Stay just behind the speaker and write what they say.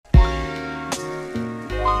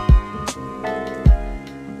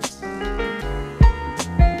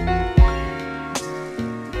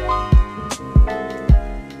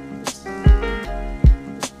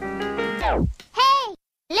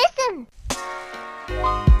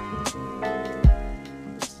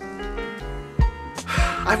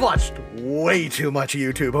I've watched way too much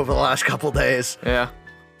YouTube over the last couple days. Yeah.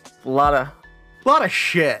 A lot of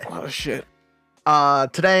shit. shit.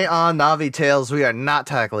 Today on Navi Tales, we are not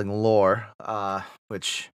tackling lore,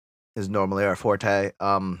 which is normally our forte.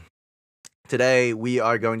 Today we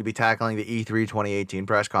are going to be tackling the E3 2018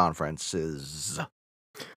 press conferences.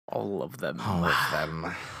 All of them. All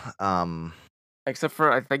of them. Except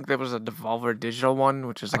for, I think there was a Devolver Digital one,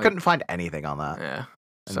 which is I couldn't find anything on that. Yeah.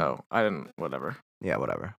 So, I didn't, whatever. Yeah,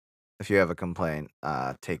 whatever. If you have a complaint,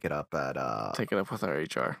 take it up at... Take it up with our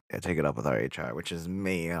HR. Yeah, take it up with our HR, which is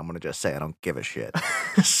me. I'm going to just say I don't give a shit.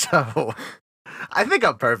 So, I think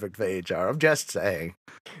I'm perfect for HR. I'm just saying.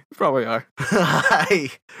 You probably are.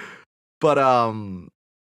 But,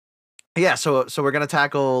 yeah, so we're going to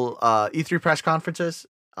tackle E3 press conferences.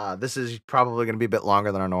 This is probably going to be a bit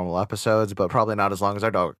longer than our normal episodes, but probably not as long as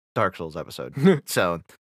our Dark Souls episode. So,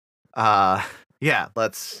 yeah,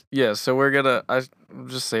 let's... Yeah, so we're gonna... I'll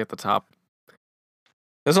just say at the top.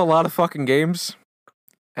 There's a lot of fucking games,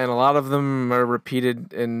 and a lot of them are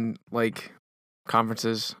repeated in, like,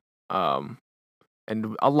 conferences. And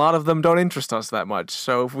a lot of them don't interest us that much.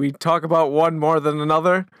 So if we talk about one more than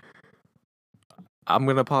another, I'm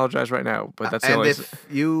gonna apologize right now, but that's the only... if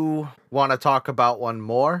you want to talk about one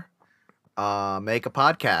more, make a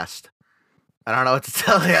podcast. I don't know what to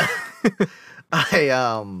tell you.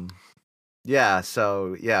 Yeah,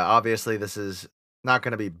 so, yeah, obviously this is not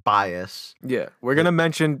going to be bias. Yeah, we're going to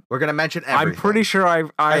mention... We're going to mention everything. I'm pretty sure I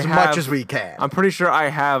as have... much as we can. I'm pretty sure I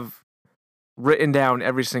have written down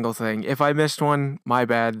every single thing. If I missed one, my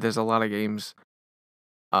bad. There's a lot of games.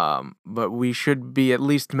 But we should be at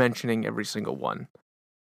least mentioning every single one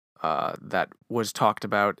that was talked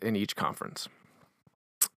about in each conference.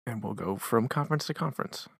 And we'll go from conference to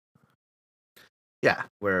conference. Yeah,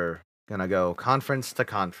 we're gonna go conference to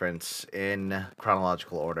conference in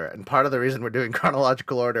chronological order, and part of the reason we're doing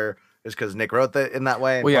chronological order is because Nick wrote it in that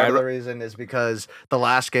way, and part of the reason is because the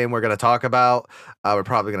last game we're gonna talk about, we're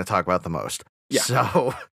probably gonna talk about the most. Yeah.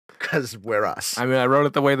 So, because we're us. I mean, I wrote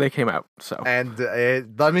it the way they came out, so. And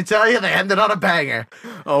let me tell you, they ended on a banger.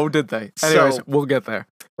 Oh, did they? Anyways, so, we'll get there.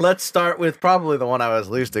 Let's start with probably the one I was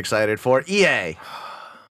least excited for, EA,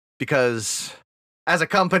 because as a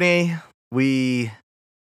company,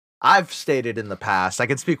 I've stated in the past, I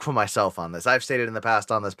can speak for myself on this. I've stated in the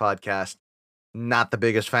past on this podcast, not the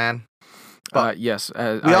biggest fan. But yes,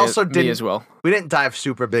 we also didn't, me as well. We didn't dive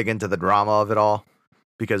super big into the drama of it all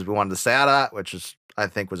because we wanted to stay out of that, which is, I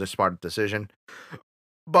think, was a smart decision.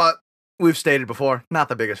 But we've stated before, not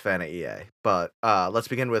the biggest fan of EA. But let's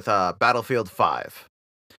begin with Battlefield 5,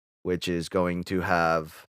 which is going to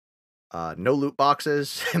have no loot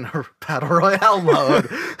boxes and a Battle Royale mode.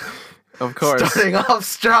 Of course. Starting off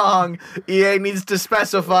strong, EA needs to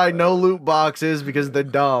specify no loot boxes because they're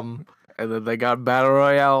dumb. And then they got Battle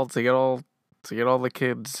Royale to get all the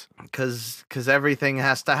kids. Because everything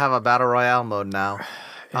has to have a Battle Royale mode now.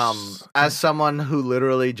 As someone who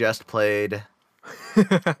literally just played,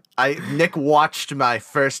 Nick watched my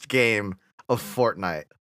first game of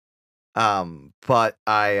Fortnite. But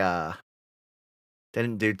I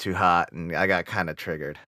didn't do too hot, and I got kind of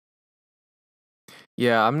triggered.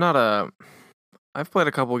 Yeah, I've played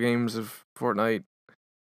a couple games of Fortnite.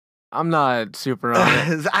 I'm not super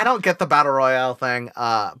on it. I don't get the Battle Royale thing,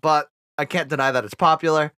 but I can't deny that it's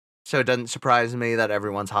popular, so it doesn't surprise me that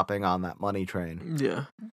everyone's hopping on that money train. Yeah,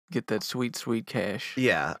 get that sweet, sweet cash.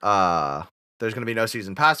 Yeah, there's going to be no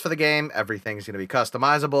season pass for the game. Everything's going to be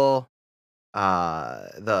customizable.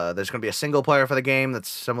 There's going to be a single player for the game that's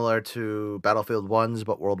similar to Battlefield 1's,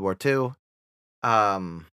 but World War II.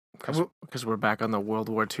 Because we're back on the World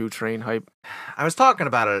War II train hype. I was talking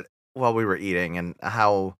about it while we were eating and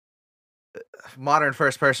how modern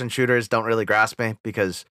first-person shooters don't really grasp me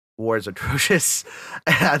because war is atrocious.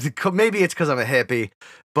 Maybe it's because I'm a hippie,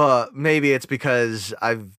 but maybe it's because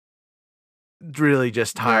I've really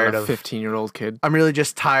just tired of 15-year-old kid. I'm really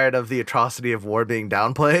just tired of the atrocity of war being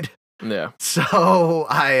downplayed. Yeah. So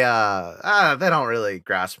they don't really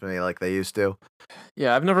grasp me like they used to.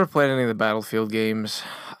 Yeah, I've never played any of the Battlefield games.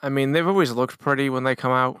 I mean, they've always looked pretty when they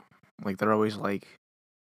come out. Like they're always like,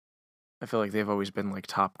 I feel like they've always been like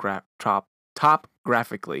top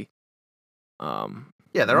graphically. Yeah,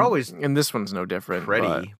 they're always. And this one's no different.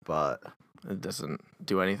 Pretty, but it doesn't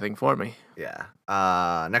do anything for me. Yeah.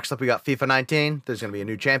 Next up, we got FIFA 19. There's gonna be a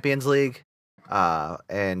new Champions League.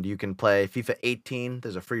 And you can play FIFA 18.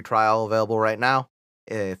 There's a free trial available right now.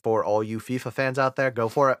 For all you FIFA fans out there, go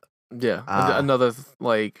for it. Yeah, another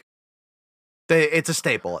like. It's a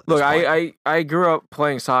staple. At this look, point. I grew up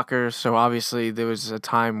playing soccer, so obviously there was a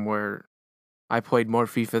time where I played more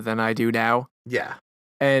FIFA than I do now. Yeah.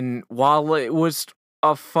 And while it was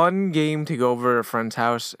a fun game to go over to a friend's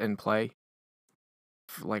house and play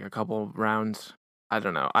for like a couple rounds. I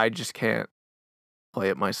don't know. I just can't play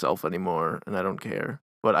it myself anymore, and I don't care.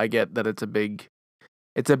 But I get that it's a big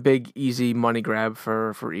easy money grab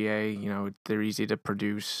for EA. You know, they're easy to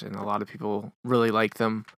produce, and a lot of people really like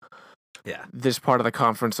them. Yeah. This part of the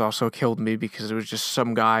conference also killed me because it was just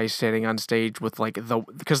some guy standing on stage with like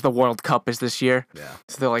because the World Cup is this year. Yeah.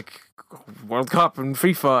 So they're like World Cup and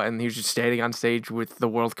FIFA, and he was just standing on stage with the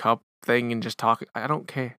World Cup thing and just talking. I don't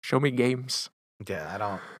care. Show me games. Yeah, I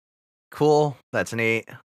don't. Cool. That's neat.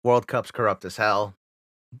 World Cup's corrupt as hell.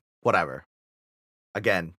 Whatever.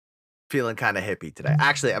 Again, feeling kind of hippie today.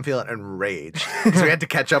 Actually, I'm feeling enraged because we had to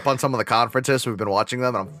catch up on some of the conferences. We've been watching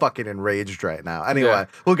them, and I'm fucking enraged right now. Anyway,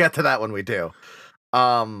 We'll get to that when we do.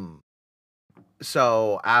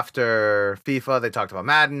 So after FIFA, they talked about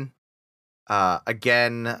Madden.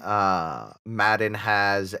 Again, Madden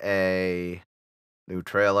has a new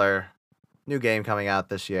trailer, new game coming out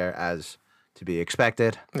this year, as to be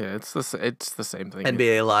expected. Yeah, it's the same thing.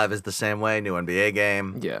 NBA Live is the same way. New NBA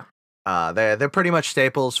game. Yeah. They're pretty much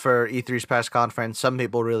staples for E3's press conference. Some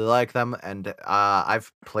people really like them, and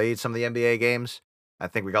I've played some of the NBA games. I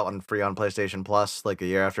think we got one free on PlayStation Plus like a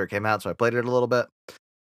year after it came out, so I played it a little bit.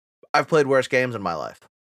 I've played worse games in my life,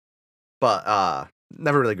 but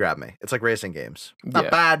never really grabbed me. It's like racing games.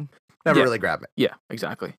 Not bad. Never really grabbed me. Yeah,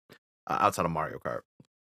 exactly. Outside of Mario Kart.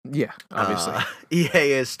 Yeah, obviously.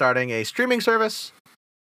 EA is starting a streaming service,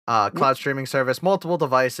 cloud streaming service, multiple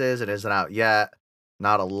devices. It isn't out yet.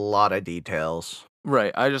 Not a lot of details.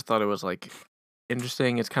 Right. I just thought it was like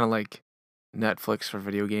interesting. It's kind of like Netflix for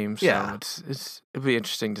video games. Yeah. So it'll be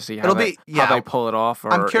interesting to see how they pull it off.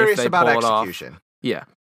 Or I'm curious if they about pull execution. It off.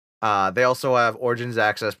 Yeah. They also have Origins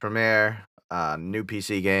Access Premiere, new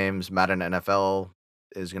PC games. Madden NFL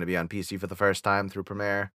is going to be on PC for the first time through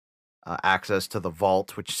Premiere. Access to the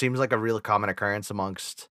Vault, which seems like a real common occurrence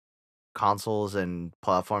amongst consoles and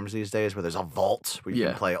platforms these days, where there's a vault where you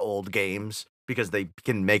can play old games because they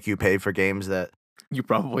can make you pay for games that you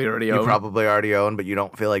probably already own, but you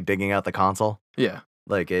don't feel like digging out the console. Yeah.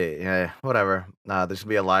 Like, whatever. There's going to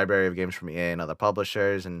be a library of games from EA and other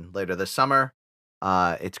publishers, and later this summer,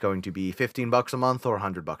 it's going to be $15 a month or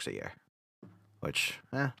 $100 a year. Which,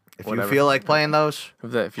 if you feel like playing those,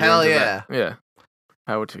 hell yeah. Yeah.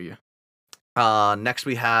 Power to you. Next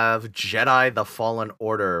we have Jedi: The Fallen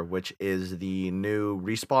Order, which is the new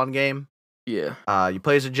Respawn game. Yeah. You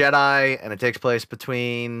play as a Jedi, and it takes place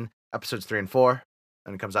between episodes 3 and 4,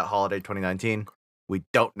 and it comes out holiday 2019. We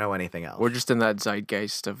don't know anything else. We're just in that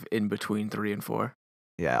zeitgeist of in between 3 and 4.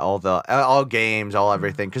 Yeah, all games, all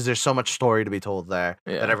everything, because there's so much story to be told there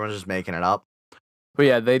that everyone's just making it up. But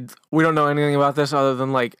yeah, we don't know anything about this other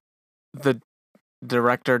than like the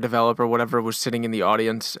director, developer, whatever was sitting in the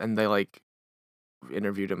audience, and they like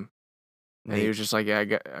interviewed him, and he was just like,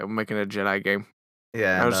 "Yeah, I'm making a Jedi game."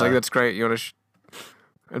 Yeah, and I was like, "That's great. You want to?"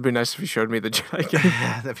 It'd be nice if you showed me the Jedi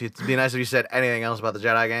game. It'd be nice if you said anything else about the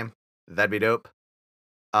Jedi game. That'd be dope.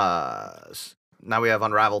 Now we have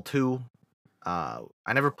Unravel 2. I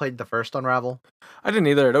never played the first Unravel. I didn't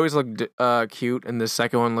either. It always looked cute, and the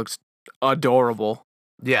second one looks adorable.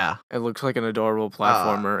 Yeah, it looks like an adorable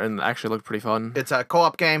platformer, and actually looked pretty fun. It's a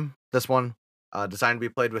co-op game. This one, designed to be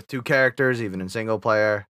played with 2 characters, even in single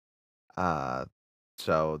player.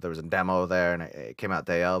 So there was a demo there, and it came out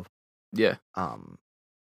day of. Yeah. And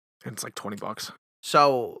it's like $20.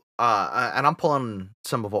 So, and I'm pulling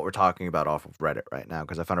some of what we're talking about off of Reddit right now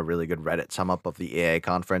because I found a really good Reddit sum up of the EA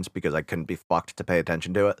conference because I couldn't be fucked to pay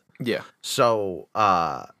attention to it. Yeah. So,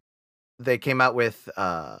 they came out with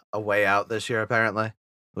A Way Out this year apparently,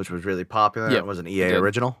 which was really popular. It was an EA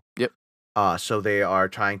original. Yep. So they are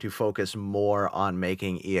trying to focus more on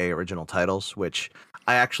making EA original titles, which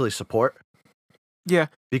I actually support. Yeah.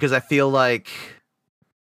 Because I feel like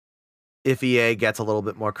if EA gets a little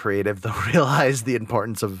bit more creative, they'll realize the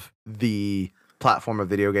importance of the platform of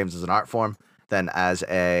video games as an art form than as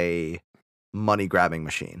a money-grabbing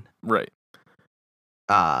machine. Right.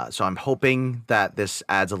 So I'm hoping that this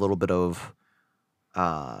adds a little bit of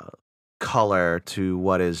color to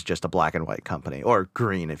what is just a black and white company, or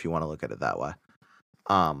green if you want to look at it that way.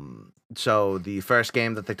 So the first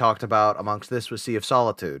game that they talked about amongst this was Sea of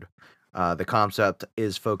Solitude. The concept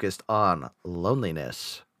is focused on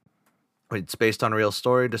loneliness. It's based on a real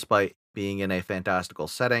story despite being in a fantastical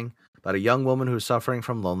setting about a young woman who's suffering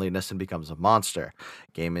from loneliness and becomes a monster.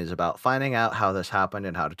 Game is about finding out how this happened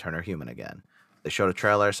and how to turn her human again. They showed a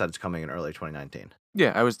trailer, said it's coming in early 2019.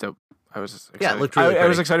 Yeah, I was dope. I was excited. Yeah, it looked really I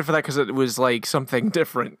was excited for that because it was like something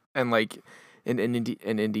different and like an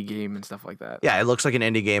indie game and stuff like that. Yeah, it looks like an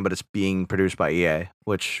indie game, but it's being produced by EA,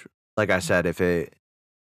 which, like I said, if it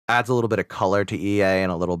adds a little bit of color to EA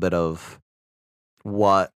and a little bit of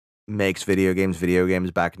what makes video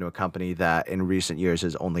games back into a company that in recent years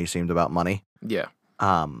has only seemed about money. Yeah.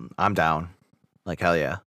 I'm down. Like, hell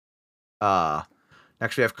yeah.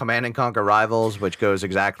 Next we have Command and Conquer Rivals, which goes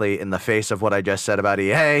exactly in the face of what I just said about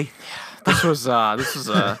EA. This was an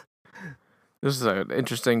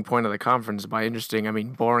interesting point of the conference. By interesting, I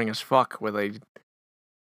mean boring as fuck, where they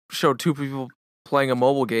showed two people playing a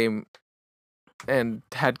mobile game and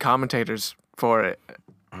had commentators for it.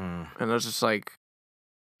 And I was just like,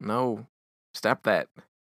 no, stop that.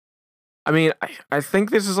 I mean, I think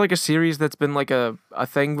this is like a series that's been like a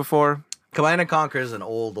thing before. Command & Conquer is an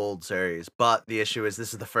old series, but the issue is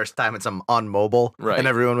this is the first time it's on mobile, Right. and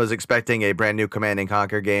everyone was expecting a brand new Command &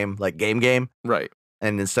 Conquer game, like game, Right.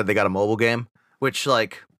 and instead they got a mobile game, which,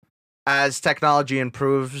 like, as technology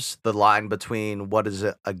improves, the line between what is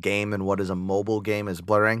a game and what is a mobile game is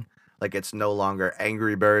blurring. Like, it's no longer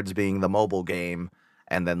Angry Birds being the mobile game,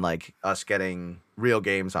 and then, like, us getting real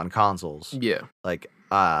games on consoles. Yeah. Like,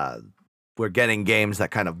 we're getting games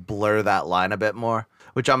that kind of blur that line a bit more,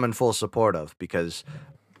 which I'm in full support of, because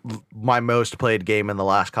my most played game in the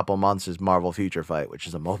last couple months is Marvel Future Fight, which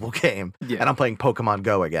is a mobile game. Yeah. And I'm playing Pokemon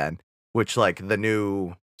Go again, which, like, the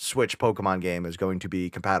new Switch Pokemon game is going to be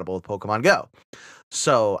compatible with Pokemon Go.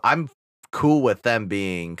 So I'm cool with them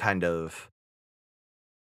being kind of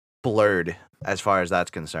blurred as far as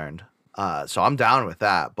that's concerned. So I'm down with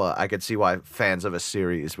that, but I could see why fans of a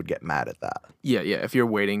series would get mad at that. Yeah. If you're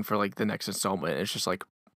waiting for like the next installment, it's just like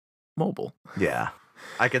mobile. Yeah.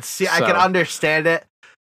 I could see, I So- can understand it,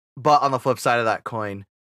 but on the flip side of that coin,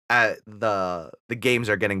 the games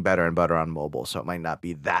are getting better and better on mobile, so it might not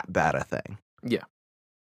be that bad a thing. Yeah.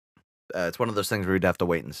 It's one of those things where we'd have to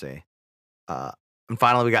wait and see. And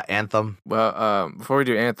finally, we got Anthem. Well, before we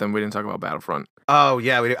do Anthem, we didn't talk about Battlefront. Oh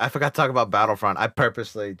yeah, I forgot to talk about Battlefront. I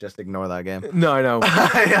purposely just ignore that game. No, I know.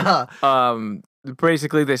 Yeah.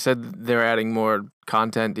 Basically, they said they're adding more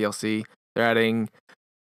content, DLC. They're adding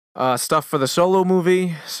stuff for the solo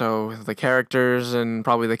movie, so the characters and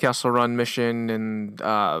probably the Kessel Run mission, and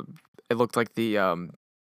it looked like the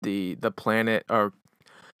planet, or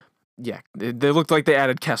yeah, they looked like they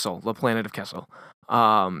added Kessel, the planet of Kessel.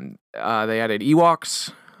 They added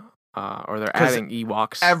Ewoks, or they're 'Cause adding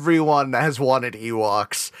Ewoks. Everyone has wanted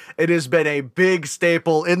Ewoks. It has been a big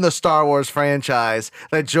staple in the Star Wars franchise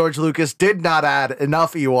that George Lucas did not add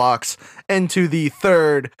enough Ewoks into the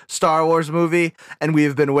third Star Wars movie, and we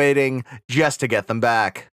have been waiting just to get them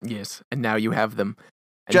back. Yes, and now you have them.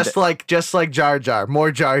 And Just like Jar Jar,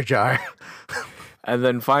 more Jar Jar. And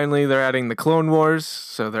then finally, they're adding the Clone Wars.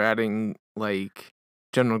 So they're adding like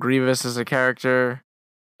General Grievous as a character,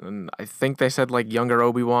 and I think they said like younger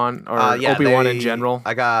Obi-Wan or Obi-Wan in general.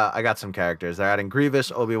 I got some characters. They're adding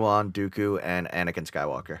Grievous, Obi-Wan, Dooku, and Anakin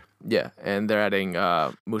Skywalker. Yeah, and they're adding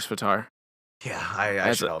Mustafar Yeah,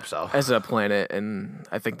 I should hope so. as a planet, and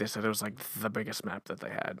I think they said it was like the biggest map that they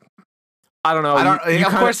had. I don't know.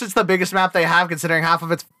 Of course, it's the biggest map they have, considering half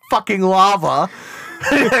of it's fucking lava.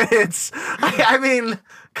 I mean,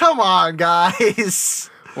 come on, guys.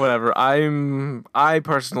 Whatever. I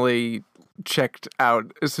personally checked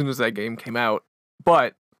out as soon as that game came out,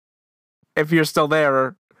 but if you're still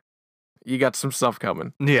there, you got some stuff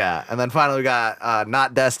coming. Yeah, and then finally we got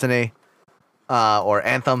Not Destiny, or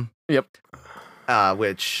Anthem. Yep.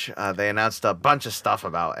 Which they announced a bunch of stuff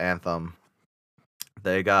about Anthem.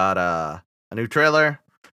 They got a new trailer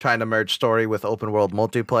trying to merge story with open world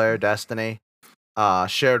multiplayer, Destiny.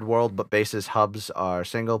 Shared world, but bases hubs are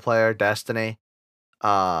single player, Destiny.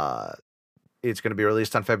 It's going to be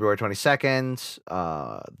released on February 22nd.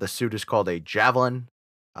 The suit is called a Javelin.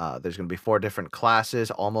 There's going to be 4 different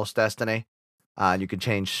classes, almost Destiny. You can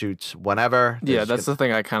change suits whenever. Yeah, that's the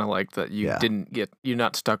thing I kind of like, that you Yeah. didn't get, you're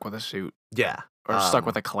not stuck with a suit Yeah. or stuck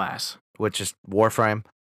with a class. Which is Warframe.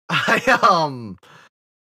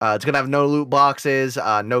 It's gonna have no loot boxes,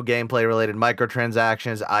 no gameplay related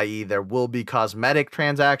microtransactions, i.e., there will be cosmetic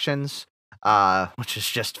transactions, which is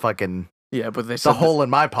just fucking Yeah, but they the said hole in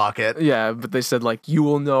my pocket. yeah, but they said like you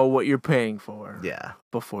will know what you're paying for Yeah,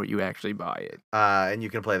 before you actually buy it. and you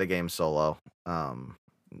can play the game solo.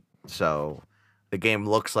 So the game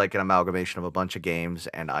looks like an amalgamation of a bunch of games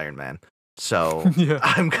and Iron Man. So Yeah.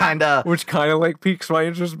 I'm kind of Which kind of like piques my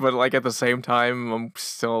interest, but like at the same time, I'm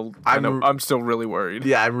still really worried.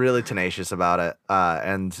 yeah, I'm really tenacious about it.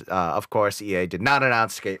 And of course, EA did not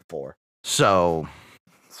announce Skate 4, so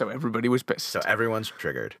everybody was pissed. everyone's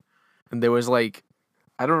triggered. And there was like,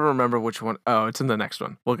 I don't remember which one. Oh, it's in the next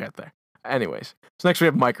one. We'll get there. Anyways, so next we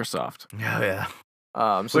have Microsoft. Oh yeah.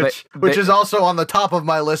 So Which is also on the top of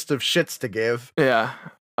my list of shits to give. yeah.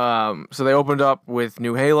 So they opened up with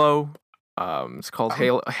new Halo. It's called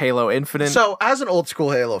Halo Infinite. So, as an old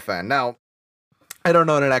school Halo fan, now I don't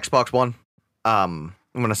own an Xbox One. I'm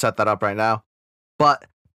gonna set that up right now. But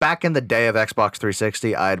back in the day of Xbox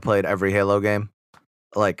 360, I had played every Halo game,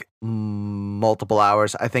 like multiple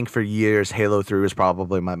hours. I think for years, Halo 3 was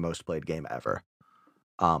probably my most played game ever.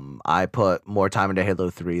 I put more time into Halo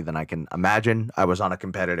 3 than I can imagine. I was on a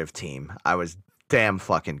competitive team. I was damn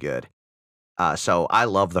fucking good. So I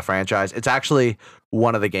love the franchise. It's actually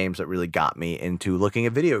one of the games that really got me into looking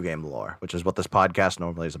at video game lore, which is what this podcast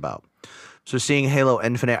normally is about. So seeing Halo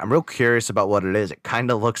Infinite, I'm real curious about what it is. It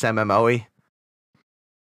kind of looks MMO-y.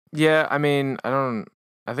 Yeah, I mean, I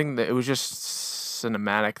think that it was just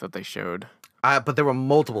cinematic that they showed. But there were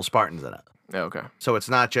multiple Spartans in it. Oh, okay. So it's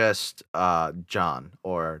not just John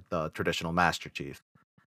or the traditional Master Chief.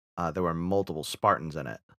 There were multiple Spartans in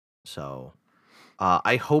it. So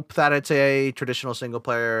I hope that it's a traditional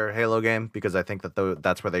single-player Halo game because I think that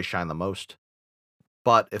that's where they shine the most.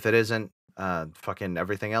 But if it isn't, fucking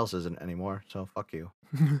everything else isn't anymore. So fuck you.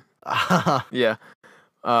 Yeah.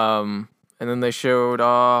 And then they showed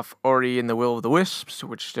off Ori and the Will of the Wisps,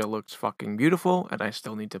 which still looks fucking beautiful, and I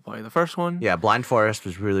still need to play the first one. Yeah, Blind Forest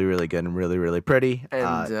was really, really good and really, really pretty. And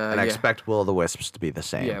I yeah. expect Will of the Wisps to be the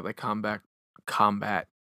same. Yeah, like combat,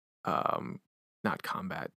 not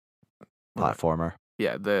combat. Platformer.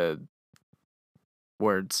 Yeah, the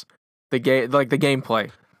words. The gameplay.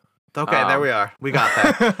 Okay, there we are. We got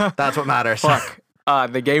that. That's what matters. Fuck.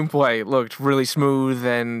 The gameplay looked really smooth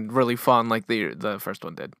and really fun like the first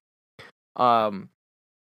one did. And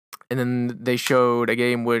then they showed a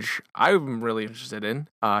game which I'm really interested in,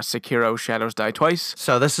 Sekiro: Shadows Die Twice.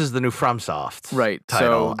 So this is the new FromSoft right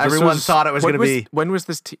title. So everyone thought it was going to be. When was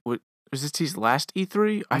this? Was this teased last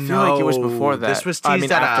E3? I feel like it was before that. This was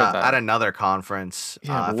teased at another conference.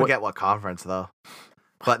 Yeah, I forget what conference though.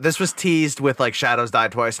 But this was teased with like Shadows Die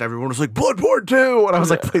Twice, and everyone was like Bloodborne 2, and I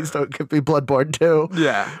was like, please don't give me Bloodborne 2.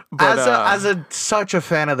 Yeah, but, as such a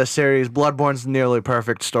fan of the series, Bloodborne's nearly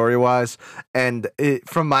perfect story wise, and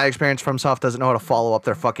from my experience, FromSoft doesn't know how to follow up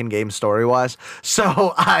their fucking game story wise.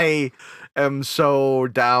 So I am so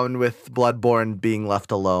down with Bloodborne being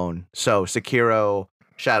left alone. So Sekiro: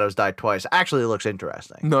 Shadows Die Twice actually looks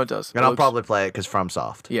interesting. No, it does. And I'll probably play it because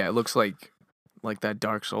FromSoft. Yeah, it looks like that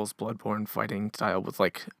Dark Souls Bloodborne fighting style with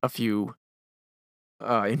like a few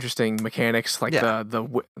interesting mechanics, like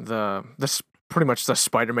the pretty much the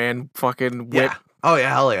Spider-Man fucking whip. Yeah. Oh yeah,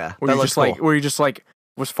 hell yeah. Where you just like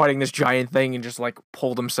was fighting this giant thing and just like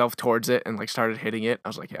pulled himself towards it and like started hitting it. I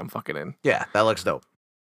was like, yeah, I'm fucking in. Yeah, that looks dope.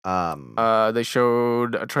 They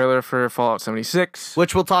showed a trailer for Fallout 76,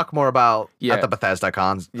 which we'll talk more about at the Bethesda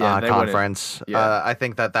conference. Yeah. I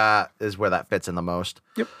think that is where that fits in the most.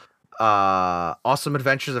 Yep. Awesome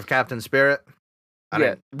Adventures of Captain Spirit.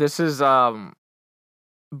 This is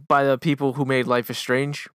by the people who made Life is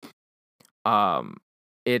Strange.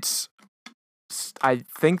 It's I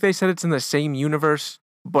think they said it's in the same universe,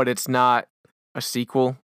 but it's not a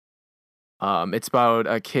sequel. It's about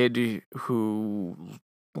a kid who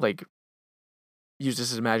like uses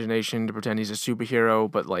his imagination to pretend he's a superhero,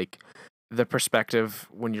 but like the perspective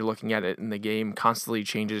when you're looking at it in the game constantly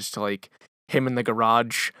changes to like him in the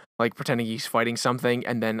garage, like pretending he's fighting something,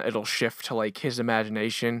 and then it'll shift to like his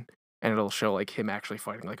imagination and it'll show like him actually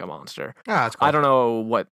fighting like a monster. That's cool. I don't know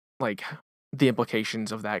what like the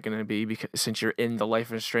implications of that gonna be, because since you're in the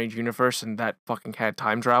Life is Strange universe and that fucking had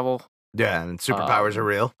time travel. Yeah, and superpowers are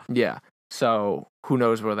real. Yeah. So who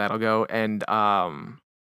knows where that'll go. And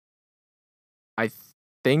I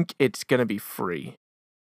think it's gonna be free.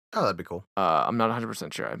 Oh, that'd be cool. I'm not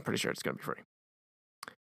 100% sure. I'm pretty sure it's gonna be free.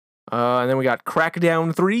 And then we got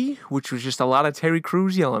Crackdown 3, which was just a lot of Terry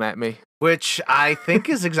Crews yelling at me. Which I think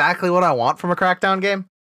is exactly what I want from a Crackdown game.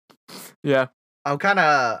 Yeah. I'm kind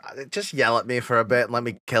of just yell at me for a bit and let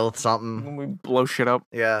me kill something. When we blow shit up.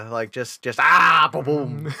 Yeah, like just boom,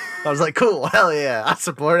 boom. I was like, cool, hell yeah, I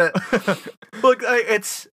support it. Look,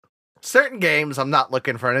 it's certain games I'm not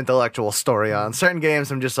looking for an intellectual story on. Certain games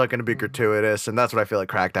I'm just looking to be gratuitous, and that's what I feel like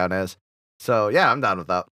Crackdown is. So yeah, I'm down with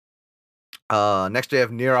that. Next we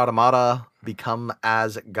have Nier Automata Become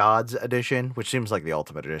as Gods edition, which seems like the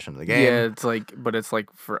ultimate edition of the game. Yeah, it's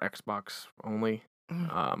like for Xbox only.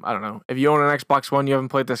 I don't know. If you own an Xbox One, you haven't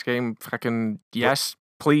played this game, fucking yes,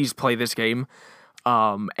 please play this game.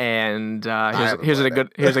 And here's a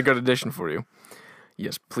good addition for you.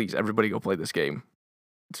 Yes, please, everybody go play this game.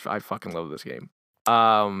 I fucking love this game.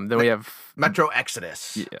 Then we have Metro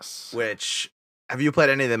Exodus. Yes. Which, have you played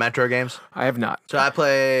any of the Metro games? I have not. So I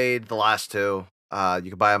played the last two. You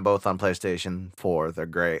can buy them both on PlayStation 4. They're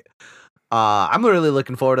great. I'm really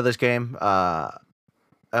looking forward to this game.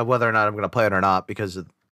 whether or not I'm gonna play it or not because of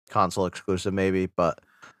console exclusive, maybe. But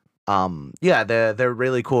yeah, they're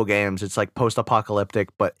really cool games. It's like post-apocalyptic,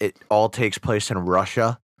 but it all takes place in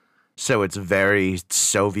Russia, so it's very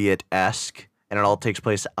Soviet-esque, and it all takes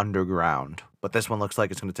place underground. But this one looks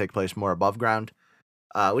like it's gonna take place more above ground,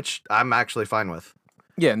 which I'm actually fine with.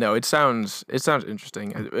 Yeah, no, it sounds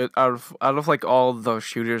interesting. Out of like all the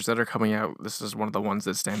shooters that are coming out, this is one of the ones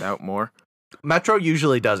that stand out more. Metro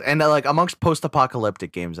usually does, and like amongst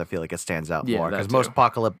post-apocalyptic games, I feel like it stands out Yeah, more that because most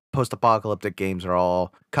too. post-apocalyptic games are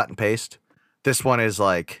all cut and paste. This one is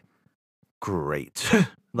like great.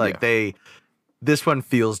 Like this one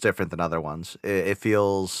feels different than other ones. It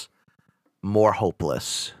feels more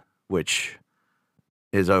hopeless, which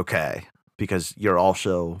is okay because you're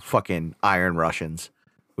also fucking Iron Russians,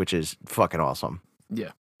 which is fucking awesome.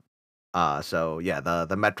 Yeah. So yeah,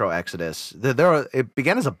 the Metro Exodus. It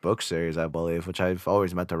began as a book series, I believe, which I've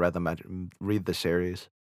always meant to read the series.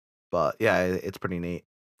 But yeah, it's pretty neat.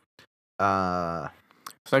 So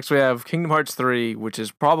next we have Kingdom Hearts 3, which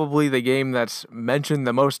is probably the game that's mentioned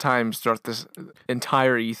the most times throughout this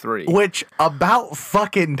entire E3. Which about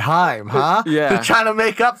fucking time, huh? Yeah. They're trying to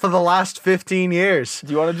make up for the last 15 years.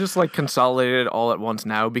 Do you want to just like consolidate it all at once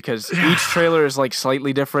now? Because each trailer is like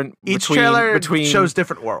slightly different. Each trailer between shows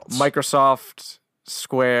different worlds. Microsoft,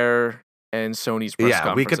 Square, and Sony's press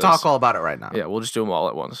Yeah, we could conferences. talk all about it right now. Yeah, we'll just do them all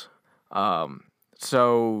at once.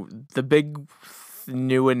 So the big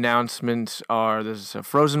new announcements are there's a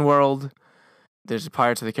Frozen World, there's a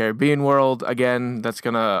Pirates of the Caribbean World. Again, that's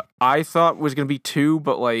I thought was gonna be 2,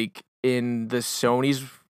 but like in the Sony's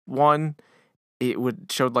one, it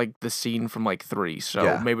showed like the scene from like 3. So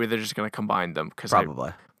Yeah. maybe they're just gonna combine them because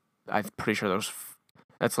Probably. I'm pretty sure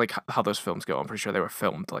that's like how those films go. I'm pretty sure they were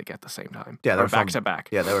filmed like at the same time. Yeah, they or were back filmed- to back.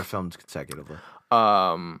 Yeah, they were filmed consecutively.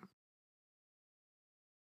 I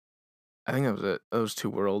think that was it. Those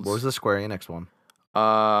 2 worlds. What was the Square Enix one?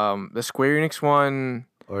 The Square Enix one,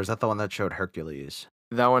 Or is that the one that showed Hercules?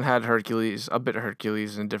 that one had Hercules, a bit of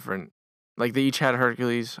Hercules and different, like they each had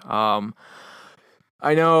Hercules.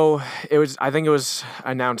 I know I think it was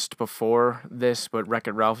announced before this, but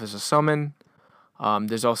Wreck-It Ralph is a summon.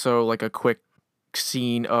 There's also like a quick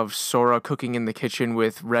scene of Sora cooking in the kitchen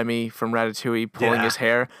with Remy from Ratatouille pulling Yeah. his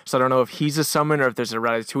hair. So I don't know if he's a summon or if there's a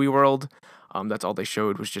Ratatouille world. That's all they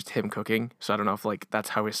showed was just him cooking. So I don't know if like that's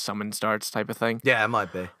how his summon starts type of thing. Yeah, it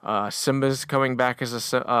might be. Simba's coming back as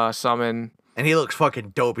a summon. And he looks fucking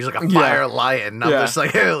dope. He's like a Yeah. fire lion. I'm Yeah. just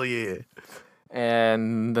like, hell yeah.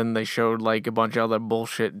 And then they showed like a bunch of other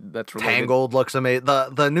bullshit that's related. Tangled looks amazing.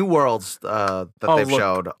 The new worlds that they've look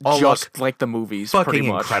showed all just look like the movies, fucking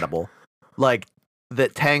pretty much. incredible. Like the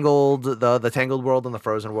Tangled, the Tangled world and the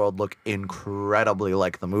Frozen world look incredibly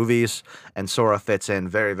like the movies, and Sora fits in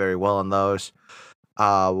very, very well in those.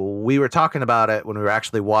 We were talking about it when we were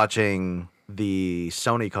actually watching the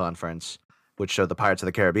Sony conference, which showed the Pirates of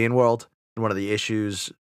the Caribbean world. And one of the issues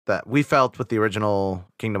that we felt with the original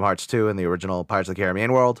Kingdom Hearts 2 and the original Pirates of the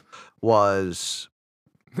Caribbean world was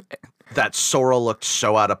that Sora looked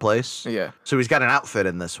so out of place. Yeah, So he's got an outfit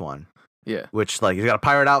in this one, yeah, which like he's got a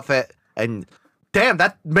pirate outfit, and damn,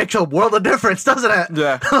 that makes a world of difference, doesn't it?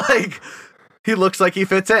 yeah, Like he looks like he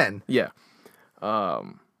fits in. yeah. I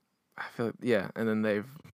feel and then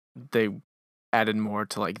they added more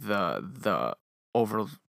to like the over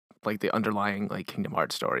like the underlying like Kingdom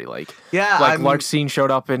Hearts story. Like Yeah, Larxene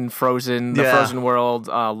showed up in Frozen, the Yeah. Frozen world.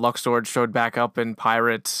 Luxord showed back up in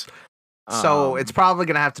Pirates. So it's probably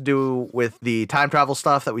gonna have to do with the time travel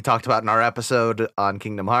stuff that we talked about in our episode on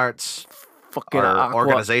Kingdom Hearts, fucking our Aqua.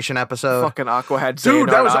 organization episode. Fucking Aqua had Dude,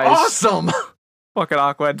 Xehanort that was eyes. awesome. Fucking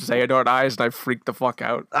Aqua had Xehanort eyes, and I freaked the fuck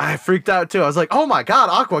out. I freaked out too. I was like, "Oh my god,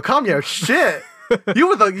 Aqua, come here, shit! you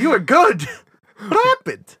were good. What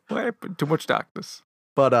happened?" What happened? Too much darkness.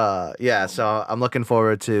 But yeah. So I'm looking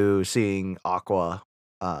forward to seeing Aqua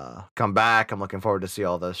come back. I'm looking forward to see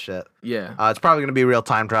all this shit. Yeah. It's probably gonna be real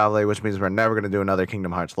time traveling, which means we're never gonna do another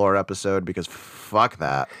Kingdom Hearts lore episode because fuck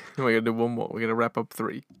that. We're gonna do one more. We're gonna wrap up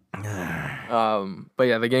 3. But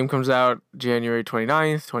yeah, the game comes out January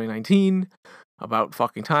 29th, 2019. About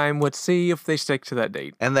fucking time. Let's see if they stick to that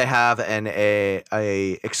date. And they have a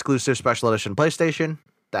exclusive special edition PlayStation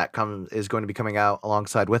that is going to be coming out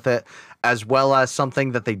alongside with it, as well as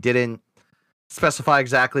something that they didn't specify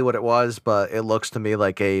exactly what it was, but it looks to me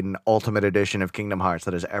like an ultimate edition of Kingdom Hearts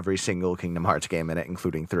that has every single Kingdom Hearts game in it,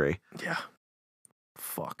 including 3. Yeah.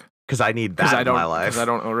 Fuck. Because I need that in my life. Because I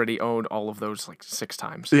don't already own all of those like 6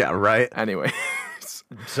 times. Yeah, right. Anyway.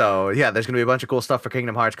 So yeah, there's gonna be a bunch of cool stuff for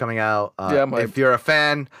Kingdom Hearts coming out. Yeah, I'm if hyped. you're a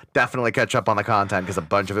fan, definitely catch up on the content because a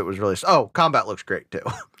bunch of it was really. Oh, combat looks great too.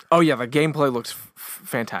 Oh yeah, the gameplay looks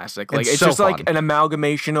fantastic. Like It's it's so just like fun. an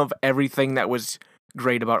amalgamation of everything that was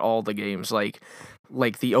great about all the games. Like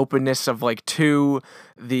the openness of like 2,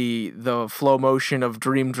 the flow motion of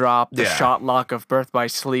Dream Drop, the Yeah. shot lock of Birth by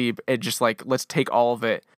Sleep. It just like let's take all of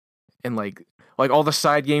it and like all the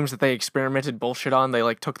side games that they experimented bullshit on. They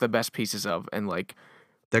like took the best pieces of and like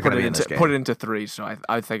They're put gonna it be in this into game. put it into 3. So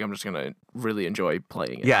I think I'm just gonna really enjoy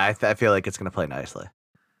playing it. Yeah, I feel like it's gonna play nicely.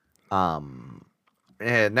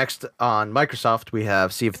 And next on Microsoft, we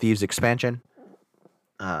have Sea of Thieves expansion.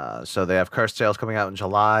 So they have Cursed Sails coming out in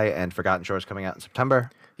July and Forgotten Shores coming out in September.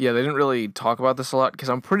 Yeah, they didn't really talk about this a lot because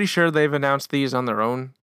I'm pretty sure they've announced these on their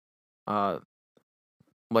own.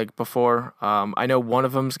 Like before. I know one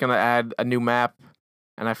of them's gonna add a new map,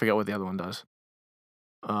 and I forget what the other one does.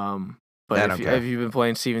 But I if, don't you, care. if you've been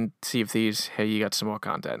playing Sea of Thieves, hey, you got some more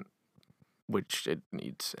content, which it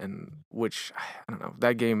needs, and which I don't know.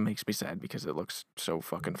 That game makes me sad because it looks so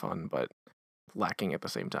fucking fun, but lacking at the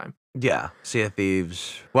same time. Yeah, Sea of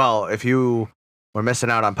Thieves. Well, if you were missing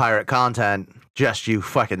out on pirate content, just you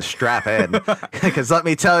fucking strap in. Because let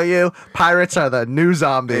me tell you, pirates are the new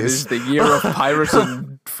zombies. It is the year of pirates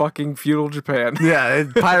in fucking feudal Japan. Yeah,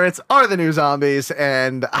 pirates are the new zombies,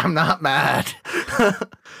 and I'm not mad.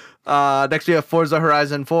 Next we have Forza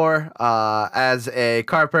Horizon 4. As a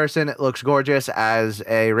car person, it looks gorgeous. As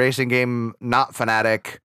a racing game not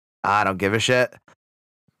fanatic, I don't give a shit.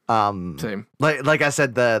 Same. Like I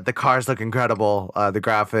said, the cars look incredible. The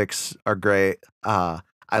graphics are great.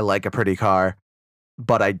 I like a pretty car,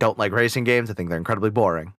 but I don't like racing games. I think they're incredibly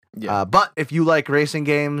boring. Yeah. But if you like racing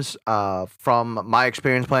games, from my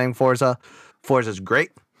experience playing Forza, Forza's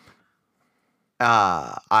great.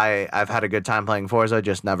 I've had a good time playing Forza,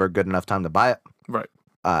 just never good enough time to buy it. Right.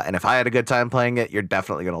 And if I had a good time playing it, you're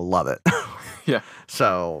definitely gonna love it. Yeah.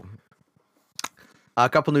 So, a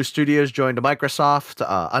couple new studios joined Microsoft: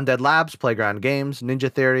 Undead Labs, Playground Games,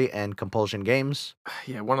 Ninja Theory, and Compulsion Games.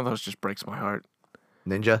 Yeah, one of those just breaks my heart.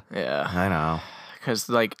 Ninja. Yeah. I know. Because,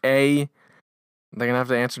 like, A, they're going to have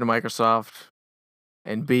to answer to Microsoft,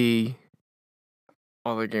 and B,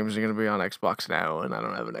 all their games are going to be on Xbox now, and I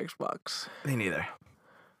don't have an Xbox. Me neither.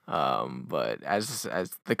 But as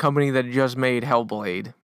the company that just made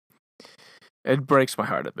Hellblade, it breaks my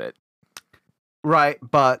heart a bit. Right,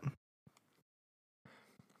 but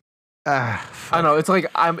I don't know. It's like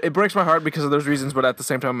it breaks my heart because of those reasons, but at the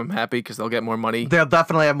same time, I'm happy because they'll get more money. they'll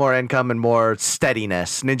definitely have more income and more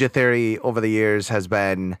steadiness. Ninja Theory over the years has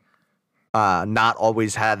been not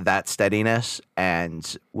always had that steadiness,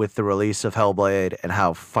 and with the release of Hellblade and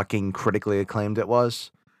how fucking critically acclaimed it was,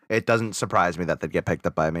 it doesn't surprise me that they'd get picked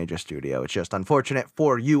up by a major studio. It's just unfortunate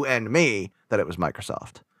for you and me that it was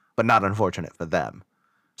Microsoft, but not unfortunate for them.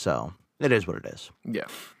 So it is what it is. Yeah.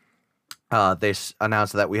 They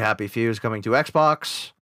announced that We Happy Few is coming to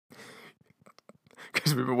Xbox.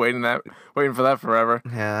 Because we've been waiting for that forever.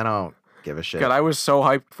 Yeah, I don't give a shit. God, I was so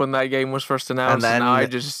hyped when that game was first announced, then and now I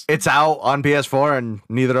just It's out on PS4, and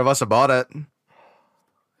neither of us have bought it.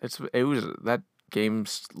 that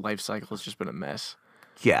game's life cycle has just been a mess.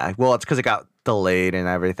 Yeah, well, it's because it got delayed and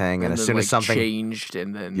everything, and as then, soon like, as something, changed,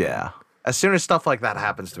 and then yeah, as soon as stuff like that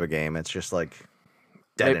happens to a game, it's just like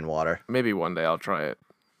dead in water. maybe one day I'll try it,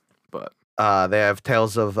 but They have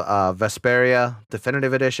Tales of Vesperia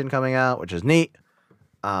Definitive Edition coming out, which is neat.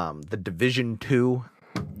 The Division 2.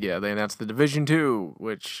 yeah, they announced the Division 2,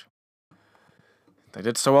 which they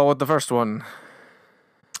did so well with the first one.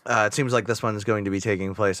 It seems like this one is going to be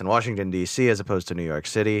taking place in Washington, D.C. as opposed to New York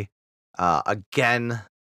City. Again,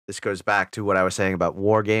 this goes back to what I was saying about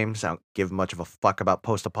war games. I don't give much of a fuck about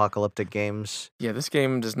post-apocalyptic games. Yeah, this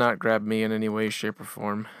game does not grab me in any way, shape, or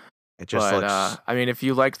form. It just But looks... I mean, if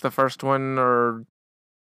you liked the first one, or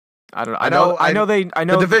I don't know, I know I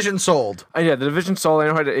know the Division sold. Yeah, the Division sold. I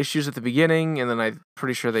know had issues at the beginning, and then I'm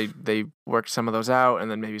pretty sure they worked some of those out, and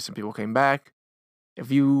then maybe some people came back. If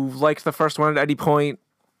you liked the first one at any point,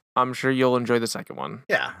 I'm sure you'll enjoy the second one.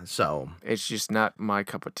 Yeah, so It's just not my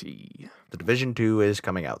cup of tea. the Division 2 is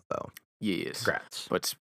coming out, though. Yes. Congrats.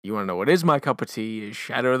 But you want to know what is my cup of tea is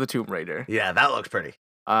Shadow of the Tomb Raider. Yeah, that looks pretty.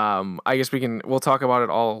 I guess we'll talk about it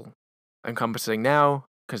all encompassing now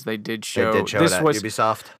because they did show. They did show this it at was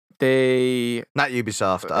Ubisoft. they Not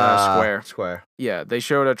Ubisoft. Square. Square. Yeah, they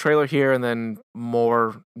showed a trailer here and then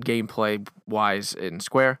more gameplay wise in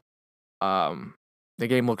Square. The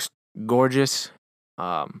game looks gorgeous.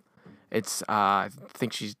 It's I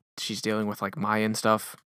think she's dealing with like Mayan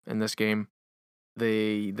stuff in this game.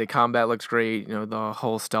 The combat looks great, you know, the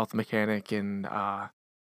whole stealth mechanic, and I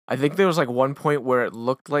I think there was like one point where it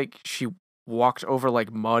looked like she walked over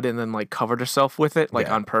like mud and then like covered herself with it like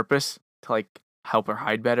Yeah. on purpose to like help her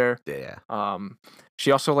hide better. Yeah.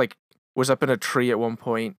 She also like was up in a tree at one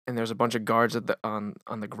point and there's a bunch of guards at the on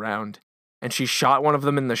the ground and she shot one of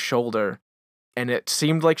them in the shoulder and it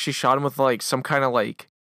seemed like she shot him with like some kind of like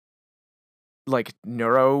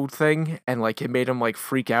neuro thing and like it made him like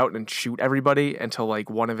freak out and shoot everybody until like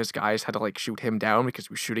one of his guys had to like shoot him down because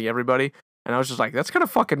he was shooting everybody. And I was just like, that's kind of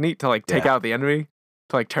fucking neat to like take out the enemy,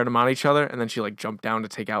 to like turn them on each other, and then she like jumped down to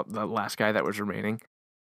take out the last guy that was remaining.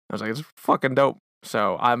 I was like, it's fucking dope.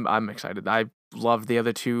 So I'm excited. I love the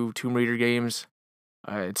other two Tomb Raider games.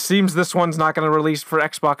 It seems this one's not going to release for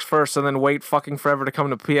Xbox first and then wait fucking forever to come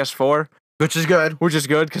to PS4. Which is good. Which is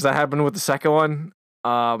good because that happened with the second one.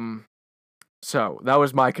 So that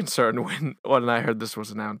was my concern when I heard this was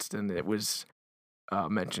announced and it was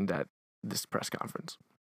mentioned at this press conference.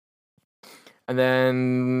 And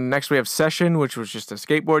then next we have Session, which was just a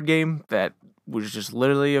skateboard game that was just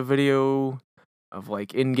literally a video of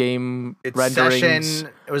like in-game renderings. Session.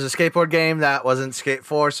 It was a skateboard game that wasn't Skate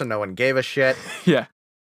 4, so no one gave a shit. Yeah.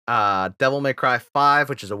 Devil May Cry 5,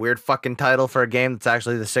 which is a weird fucking title for a game that's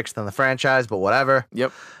actually the 6th in the franchise, but whatever.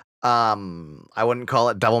 Yep. I wouldn't call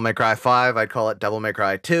it Devil May Cry 5. I'd call it Devil May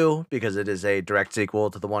Cry 2 because it is a direct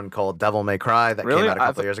sequel to the one called Devil May Cry that came out a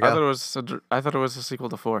couple years ago. I thought it was a sequel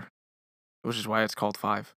to 4, which is why it's called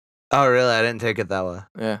 5. Oh, really? I didn't take it that way.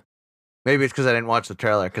 Yeah. Maybe it's because I didn't watch the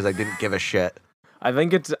trailer because I didn't give a shit.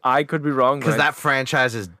 I could be wrong. Because that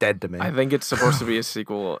franchise is dead to me. I think it's supposed to be a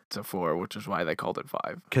sequel to 4, which is why they called it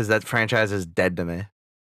 5. Because that franchise is dead to me.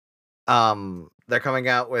 They're coming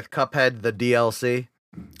out with Cuphead, the DLC.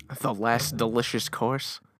 The Last Delicious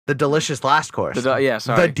Course. The Delicious Last Course. Yeah,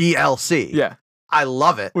 sorry. The DLC. Yeah. I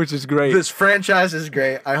love it. Which is great. This franchise is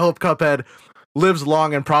great. I hope Cuphead lives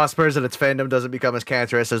long and prospers and its fandom doesn't become as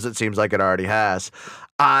cancerous as it seems like it already has.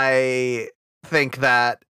 I think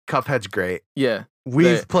that Cuphead's great. Yeah.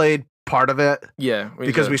 We've played part of it. Yeah.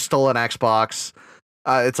 Because we stole an Xbox.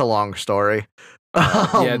 It's a long story.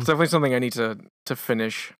 Yeah, it's definitely something I need to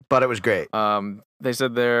finish. But it was great. They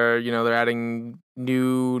said they're adding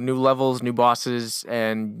new levels, new bosses,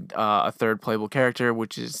 and a third playable character,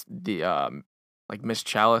 which is the like Miss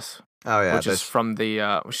Chalice. Oh yeah, which is from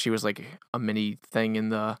the she was like a mini thing in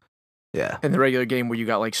the regular game where you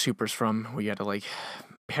got like supers from, where you had to like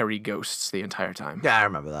parry ghosts the entire time. Yeah, I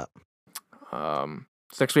remember that.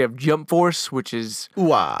 So next we have Jump Force, which is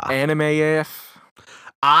Ooh-ah. anime AF.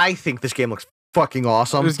 I think this game looks fucking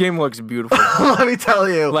awesome. This game looks beautiful. Let me tell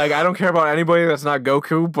you. Like, I don't care about anybody that's not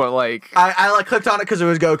Goku, but like I like clicked on it because it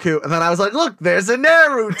was Goku, and then I was like, look, there's a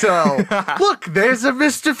Naruto. Look, there's a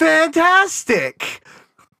Mr. Fantastic.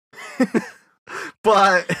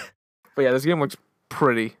 but yeah, this game looks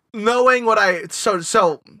pretty. Knowing what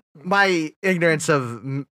so my ignorance of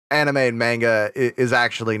anime and manga is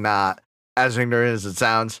actually not as ignorant as it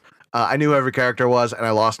sounds. I knew who every character was, and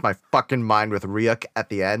I lost my fucking mind with Ryuk at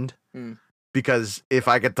the end. Because if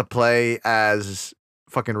I get to play as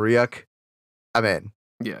fucking Ryuk, I'm in.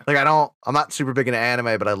 Yeah. Like, I'm not super big into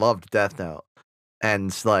anime, but I loved Death Note.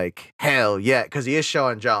 And like, hell yeah, because he is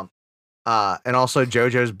Shonen Jump. And also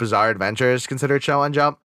JoJo's Bizarre Adventure is considered Shonen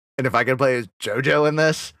Jump. And if I can play as JoJo in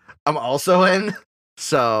this, I'm also in.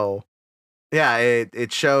 So, yeah,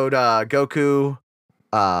 it showed Goku,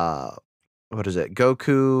 what is it?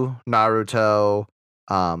 Goku, Naruto,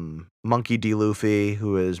 Monkey D. Luffy,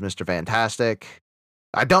 who is Mr. Fantastic.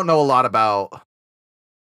 I don't know a lot about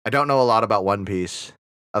One Piece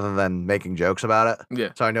other than making jokes about it. Yeah.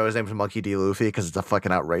 So I know his name's Monkey D. Luffy because it's a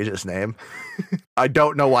fucking outrageous name. I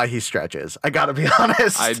don't know why he stretches. I gotta be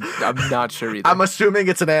honest. I'm not sure either. I'm assuming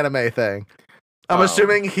it's an anime thing. I'm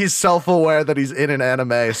assuming he's self-aware that he's in an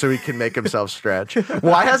anime so he can make himself stretch.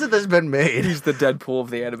 Why hasn't this been made? He's the Deadpool of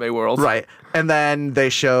the anime world. Right. And then they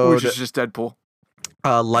showed... Which is just Deadpool.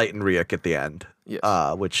 Light and Ryuk at the end.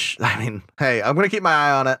 Yes. Which, I mean, hey, I'm going to keep my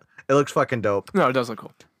eye on it. It looks fucking dope. No, it does look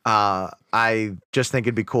cool. I just think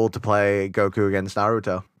it'd be cool to play Goku against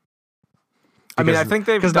Naruto. I mean, I think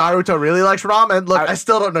they've... Because Naruto really likes ramen. Look, I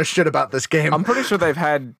still don't know shit about this game. I'm pretty sure they've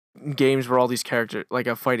had games where all these characters... Like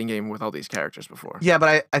a fighting game with all these characters before. Yeah,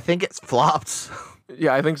 but I think it's flopped.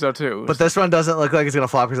 Yeah, I think so too. But this one doesn't look like it's going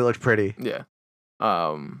to flop because it looks pretty. Yeah.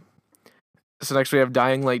 So next we have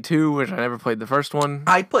Dying Light 2, which I never played the first one.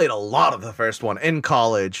 I played a lot of the first one in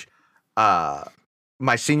college.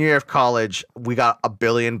 My senior year of college, we got a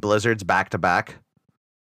billion Blizzards back to back.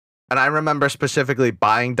 And I remember specifically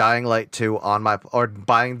buying Dying Light 2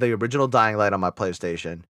 buying the original Dying Light on my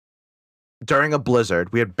PlayStation during a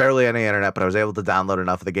blizzard. We had barely any internet, but I was able to download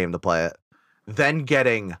enough of the game to play it. Then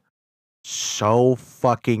getting so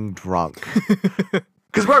fucking drunk.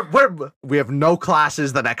 Because we have no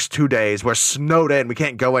classes the next 2 days. We're snowed in. We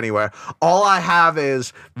can't go anywhere. All I have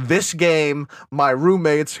is this game, my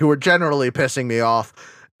roommates who are generally pissing me off,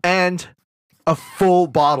 and a full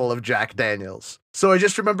bottle of Jack Daniels. So I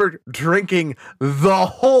just remember drinking the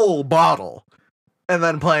whole bottle and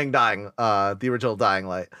then playing the original Dying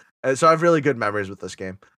Light. And so I have really good memories with this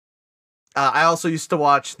game. I also used to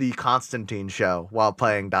watch the Constantine show while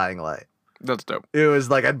playing Dying Light. That's dope. It was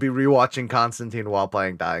like I'd be rewatching Constantine while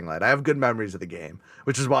playing Dying Light. I have good memories of the game,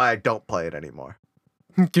 which is why I don't play it anymore.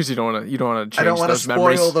 Because you don't want to change I don't want to those spoil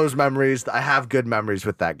memories. those memories. I have good memories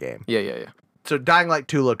with that game. Yeah. So Dying Light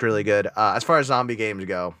 2 looked really good. As far as zombie games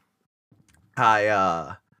go,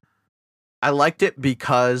 I liked it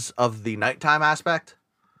because of the nighttime aspect.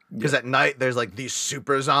 Because at night there's like these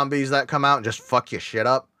super zombies that come out and just fuck your shit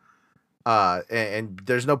up. And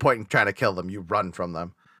there's no point in trying to kill them. You run from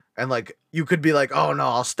them. And like you could be like, oh no,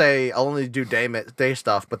 I'll only do day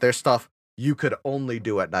stuff, but there's stuff you could only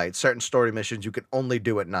do at night. Certain story missions you could only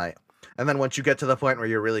do at night. And then once you get to the point where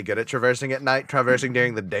you're really good at traversing at night, traversing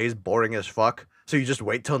during the day is boring as fuck. So you just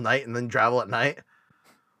wait till night and then travel at night.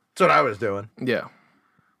 That's what I was doing. Yeah.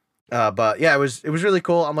 But yeah, it was really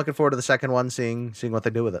cool. I'm looking forward to the second one, seeing what they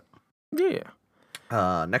do with it.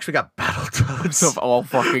 Yeah. Next we got Battletoads. Of all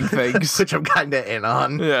fucking things. Which I'm kind of in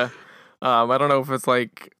on. Yeah. I don't know if it's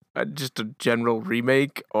like just a general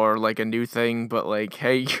remake or like a new thing, but like,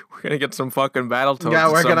 hey, we're gonna get some fucking Battletoads.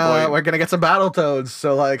 Yeah, we're gonna get some Battletoads.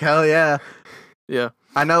 So like, hell yeah. Yeah.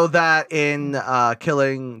 I know that in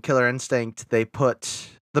Killer Instinct they put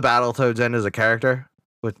the Battletoads in as a character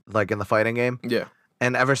with like in the fighting game. Yeah.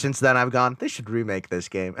 And ever since then I've gone, they should remake this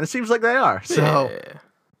game. And it seems like they are. So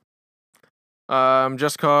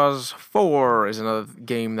Just Cause 4 is another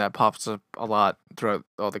game that pops up a lot throughout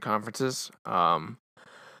all the conferences. And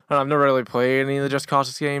I've never really played any of the Just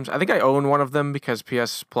Cause games. I think I own one of them because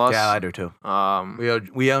PS Plus. yeah, I do too.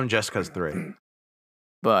 We own Just Cause 3.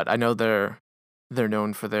 But I know they're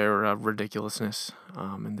known for their ridiculousness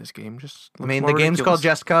in this game. Just I mean, the game's called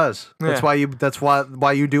Just Cause. That's why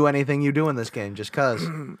you do anything you do in this game, just cause.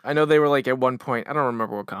 I know they were like at one point, I don't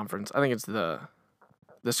remember what conference. I think it's the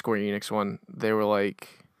Square Enix one. They were like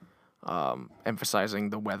emphasizing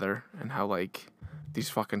the weather and how like these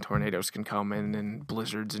fucking tornadoes can come in and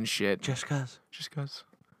blizzards and shit. Just cause.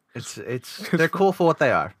 It's they're cool for what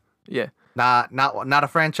they are. Yeah. Not a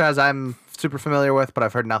franchise I'm super familiar with, but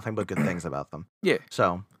I've heard nothing but good things about them. Yeah.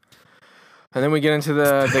 So, and then we get into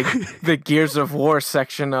the Gears of War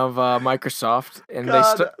section of Microsoft, and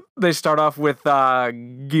they start off with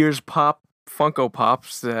Gears Pop Funko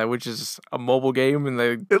Pops, which is a mobile game, and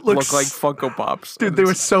they look like Funko Pops. Dude, they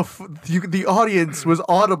were so the audience was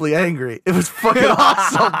audibly angry. It was fucking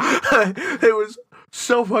awesome. It was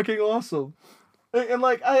so fucking awesome. And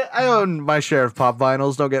like I own my share of pop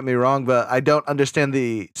vinyls, don't get me wrong, but I don't understand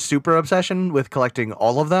the super obsession with collecting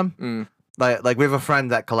all of them. Like we have a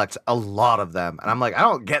friend that collects a lot of them, and I'm like, I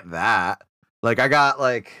don't get that. Like I got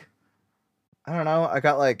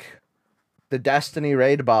the Destiny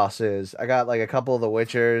raid bosses. I got like a couple of the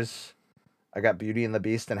Witchers. I got Beauty and the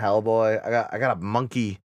Beast and Hellboy. I got a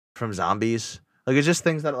monkey from Zombies. Like it's just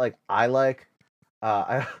things that like I like.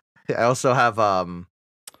 I also have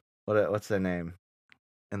what's their name?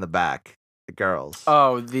 In the back, the girls.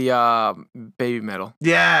 Oh, the Baby Metal.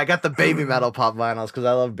 Yeah, I got the Baby Metal pop vinyls because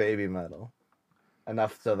I love Baby Metal.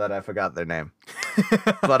 Enough so that I forgot their name.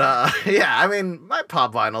 But yeah, I mean, my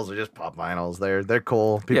pop vinyls are just pop vinyls. They're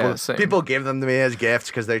cool. People give them to me as gifts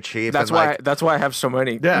because they're cheap. That's why I have so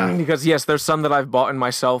many. Yeah. Because yes, there's some that I've bought in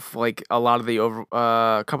myself, like a lot of the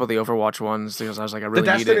a couple of the Overwatch ones, because I was like, I really need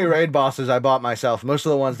it. The Destiny raid bosses I bought myself. Most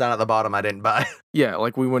of the ones down at the bottom I didn't buy. Yeah,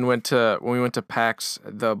 like when we went to PAX,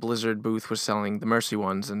 the Blizzard booth was selling the Mercy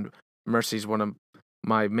ones, and Mercy's one of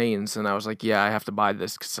my mains, and I was like, yeah, I have to buy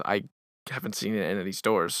this because I haven't seen it in any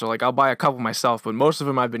stores. So like I'll buy a couple myself, but most of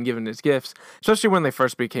them I've been given as gifts, especially when they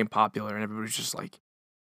first became popular and everybody's just like,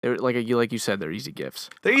 they're like you said, they're easy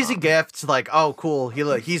gifts. They're easy gifts. Like, oh cool,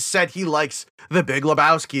 he said he likes the Big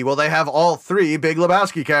Lebowski. Well, they have all 3 Big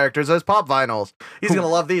Lebowski characters as pop vinyls. He's gonna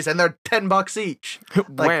love these, and they're $10 each.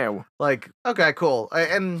 Wow. Like okay, cool.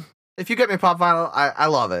 And if you get me pop vinyl, I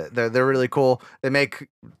love it. They're really cool. They make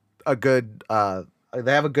a good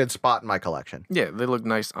they have a good spot in my collection. Yeah, they look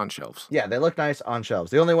nice on shelves. Yeah, they look nice on shelves.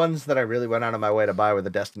 The only ones that I really went out of my way to buy were the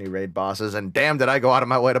Destiny raid bosses, and damn did I go out of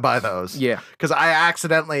my way to buy those. Yeah. Because I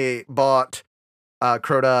accidentally bought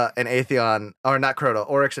Crota and Atheon, or not Crota,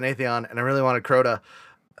 Oryx and Atheon, and I really wanted Crota,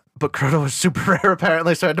 but Crota was super rare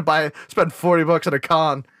apparently, so I had to spend $40 at a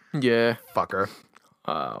con. Yeah. Fucker.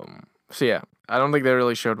 So yeah, I don't think they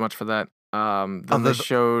really showed much for that. Then they Other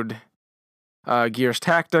showed Gears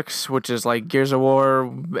Tactics, which is like Gears of War,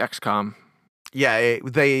 XCOM. Yeah,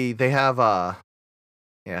 they have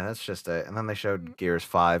yeah, that's just it. And then they showed Gears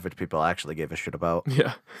 5, which people actually gave a shit about.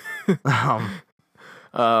 Yeah.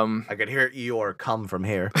 I could hear Eeyore come from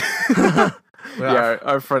here. Yeah,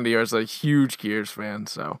 our friend here is a huge Gears fan,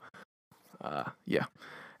 so yeah.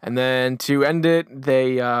 And then to end it,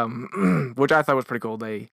 they which I thought was pretty cool,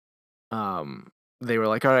 they were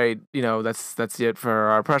like, all right, you know, that's it for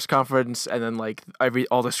our press conference, and then like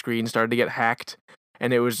all the screens started to get hacked,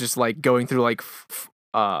 and it was just like going through like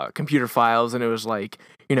computer files, and it was like,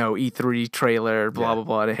 you know, E3 trailer, blah blah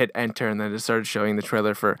blah, and it hit enter, and then it started showing the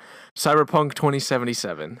trailer for Cyberpunk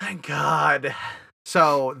 2077. Thank God.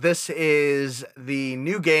 So this is the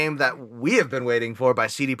new game that we have been waiting for by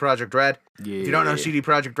CD Projekt Red. Yeah. If you don't know CD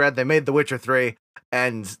Projekt Red, they made The Witcher 3,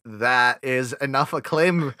 and that is enough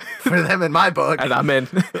acclaim for them in my book. And I'm in.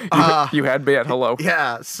 You had me at hello.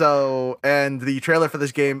 Yeah, so, and the trailer for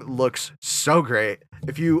this game looks so great.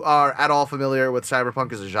 If you are at all familiar with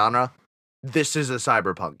cyberpunk as a genre, this is a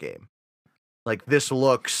cyberpunk game. Like, this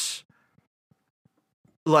looks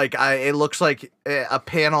like it looks like a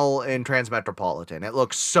panel in Transmetropolitan. It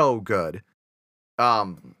looks so good.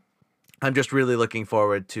 I'm just really looking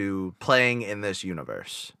forward to playing in this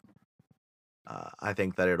universe. I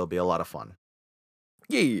think that it'll be a lot of fun.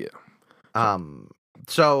 Yeah.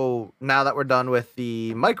 So now that we're done with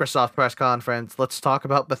the Microsoft press conference, let's talk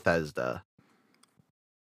about Bethesda,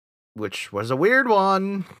 which was a weird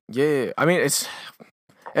one. Yeah. I mean, it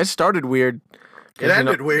started weird. It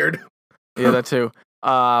ended weird. Yeah, that too.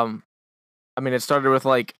 I mean, it started with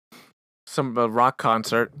like some rock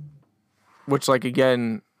concert, which, like,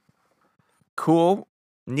 again, cool.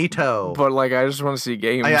 Neato. But like, I just want to see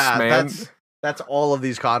games, yeah, man. That's all of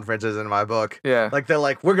these conferences in my book. Yeah. Like, they're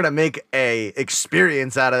like, we're gonna make a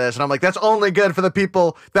experience out of this, and I'm like, that's only good for the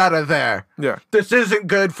people that are there. Yeah. This isn't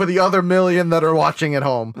good for the other million that are watching at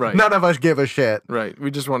home. Right. None of us give a shit. Right. We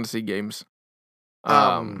just want to see games.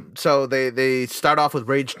 So they start off with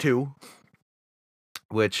Rage 2,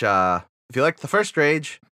 which if you like the first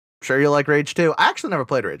Rage, I'm sure you'll like Rage 2. I actually never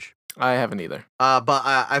played Rage. I haven't either. But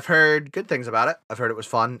I've heard good things about it. I've heard it was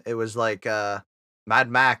fun. It was like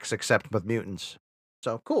Mad Max except with mutants.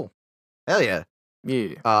 So cool. Hell yeah.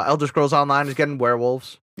 Yeah. Elder Scrolls Online is getting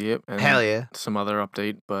werewolves. Yep. And Hell yeah. some other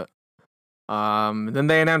update, but then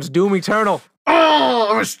they announced Doom Eternal.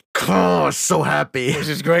 Oh, I was so happy. Which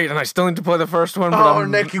is great, and I still need to play the first one. But Oh,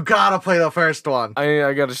 Nick, you gotta play the first one.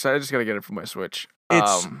 I just gotta get it for my Switch.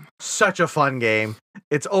 It's such a fun game.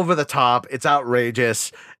 It's over the top. It's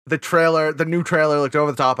outrageous. The new trailer looked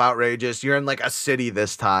over the top, outrageous. You're in like a city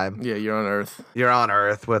this time. Yeah, you're on Earth. You're on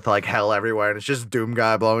Earth with like hell everywhere, and it's just Doom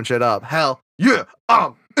guy blowing shit up. Hell yeah,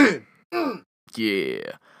 I'm in.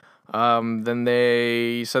 Yeah. Then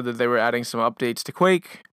they said that they were adding some updates to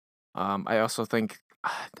Quake. I also think,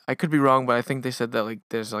 I could be wrong, but I think they said that like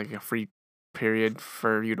there's like a free period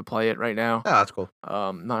for you to play it right now. Yeah, that's cool.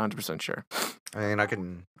 Not 100% sure. I mean, I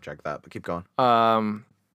can check that, but keep going.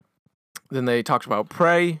 Then they talked about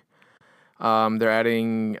Prey. They're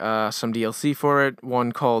adding some DLC for it.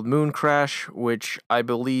 One called Moon Crash, which I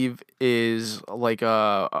believe is like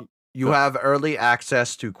You have early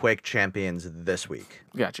access to Quake Champions this week.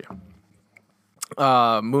 Gotcha.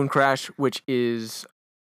 Moon Crash, which is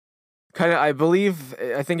kind of, I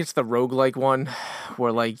think it's the roguelike one,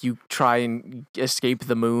 where like you try and escape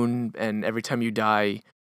the moon, and every time you die,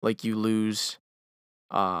 like you lose.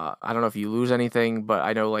 I don't know if you lose anything, but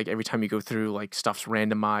I know like every time you go through, like stuff's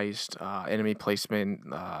randomized, enemy placement,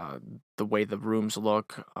 the way the rooms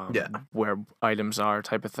look, where items are,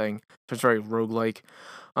 type of thing. So it's very roguelike.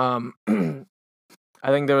 I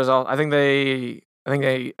think they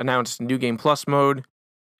announced New Game Plus mode.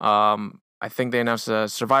 I think they announced a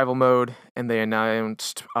survival mode, and they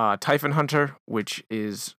announced Typhon Hunter, which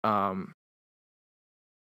is a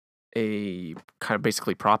kind of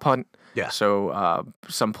basically prop hunt. Yeah. So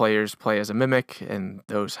some players play as a mimic, and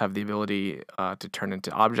those have the ability to turn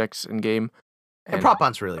into objects in game. And prop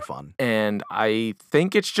hunt's really fun. And I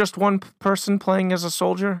think it's just one person playing as a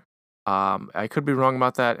soldier. I could be wrong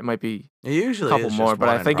about that. It might be a couple more, but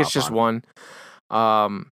I think it's just one.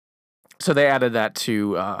 So they added that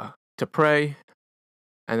to Prey,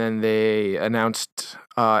 and then they announced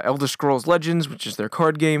Elder Scrolls Legends, which is their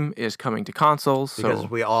card game, is coming to consoles. Because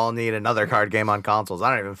we all need another card game on consoles. I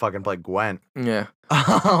don't even fucking play Gwent. Yeah.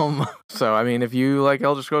 So I mean, if you like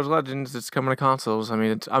Elder Scrolls Legends, it's coming to consoles. I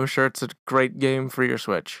mean, I'm sure it's a great game for your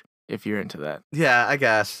Switch if you're into that. Yeah, I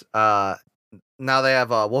guess. Now they have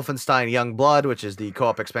Wolfenstein Young Blood, which is the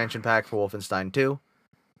co-op expansion pack for Wolfenstein 2.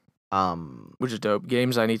 Which is dope.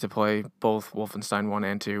 Games I need to play, both Wolfenstein 1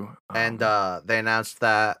 and 2. And they announced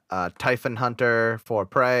that Typhon Hunter for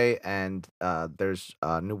Prey and there's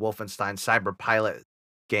a new Wolfenstein Cyber Pilot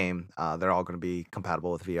game. They're all going to be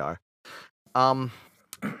compatible with VR. Now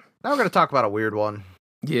we're going to talk about a weird one.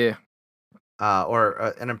 Yeah.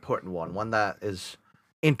 Or an important one that is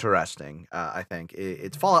interesting, I think.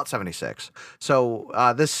 It's Fallout 76. So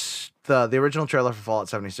the original trailer for Fallout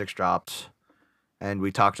 76 dropped, and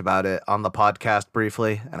we talked about it on the podcast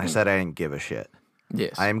briefly, and I said I didn't give a shit.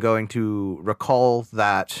 Yes. I am going to recall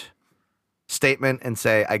that statement and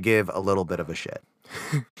say I give a little bit of a shit.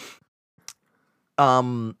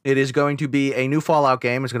 It is going to be a new Fallout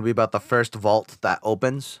game. It's going to be about the first vault that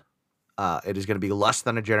opens. It is going to be less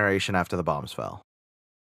than a generation after the bombs fell.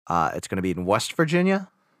 It's going to be in West Virginia.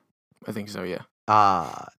 I think so, yeah.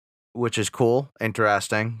 Which is cool,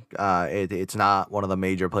 interesting. It's not one of the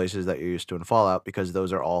major places that you're used to in Fallout because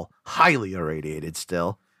those are all highly irradiated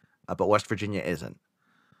still, but West Virginia isn't.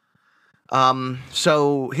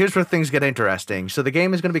 So here's where things get interesting. So the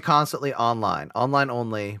game is going to be constantly online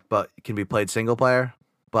only, but it can be played single player.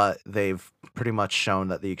 But they've pretty much shown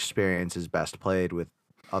that the experience is best played with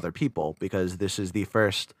other people because this is the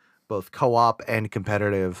first both co-op and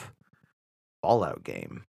competitive Fallout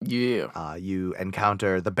game. Yeah. You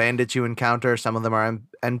encounter the bandits you encounter. Some of them are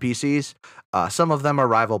NPCs. Some of them are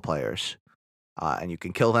rival players. And you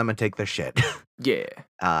can kill them and take their shit. Yeah.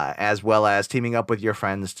 As well as teaming up with your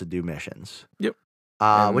friends to do missions. Yep.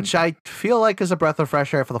 Which I feel like is a breath of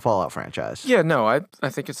fresh air for the Fallout franchise. Yeah, no, I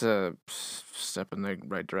think it's a step in the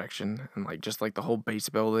right direction, and like just like the whole base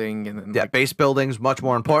building, and then Base building's much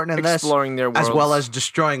more important in this. Exploring their worlds. As well as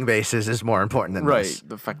destroying bases is more important than this. Right,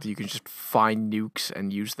 the fact that you can just find nukes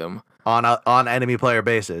and use them on enemy player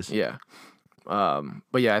bases. Yeah.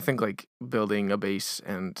 But yeah, I think like building a base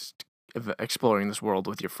and exploring this world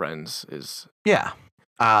with your friends is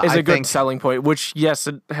a good selling point. Which yes,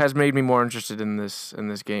 it has made me more interested in this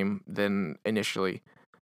game than initially.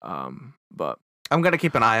 But I'm gonna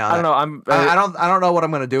keep an eye on it. I don't know. I don't know what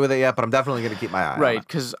I'm gonna do with it yet, but I'm definitely gonna keep my eye on it. Right,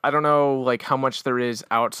 because I don't know like how much there is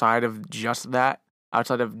outside of just that,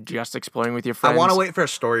 outside of just exploring with your friends. I want to wait for a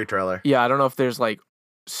story trailer. Yeah, I don't know if there's like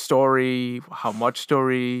story, how much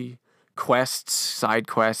story, quests, side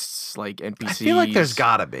quests, like NPCs. I feel like there's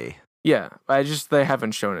gotta be. Yeah, they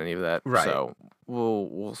haven't shown any of that. Right. So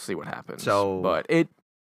we'll see what happens. But it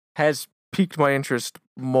has piqued my interest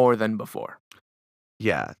more than before.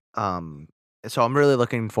 Yeah. So I'm really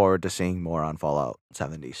looking forward to seeing more on Fallout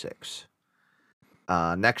 76.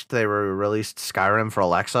 Next, they released Skyrim for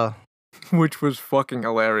Alexa, which was fucking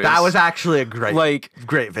hilarious. That was actually a great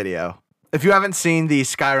video. If you haven't seen the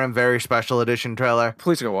Skyrim Very Special Edition trailer,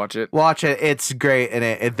 please go watch it. Watch it. It's great, and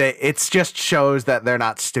it just shows that they're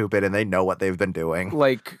not stupid and they know what they've been doing.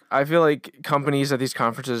 Like, I feel like companies at these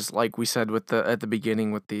conferences, like we said at the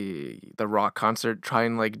beginning with the rock concert, try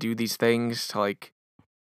and like do these things to like,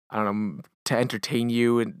 I don't know, to entertain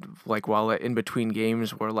you and like while in between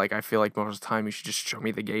games. Where like I feel like most of the time you should just show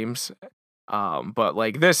me the games. But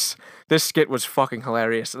like this skit was fucking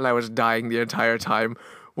hilarious, and I was dying the entire time.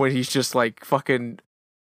 When he's just like fucking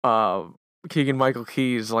Keegan-Michael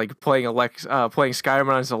Key's like playing Skyrim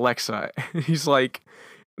on his Alexa. He's like,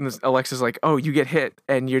 and this Alexa's like, "Oh, you get hit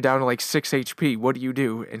and you're down to like 6 HP. What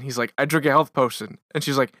do?" And he's like, "I drink a health potion." And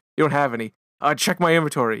she's like, "You don't have any. Check my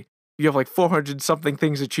inventory. You have like 400 something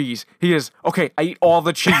things of cheese." He is, "Okay, I eat all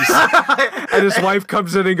the cheese." And his wife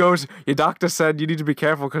comes in and goes, "Your doctor said you need to be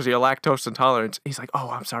careful because of your lactose intolerance." He's like, "Oh,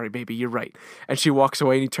 I'm sorry, baby. You're right." And she walks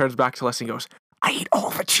away and he turns back to Leslie and goes, "I eat all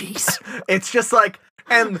the cheese." It's just like,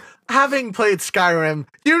 and having played Skyrim,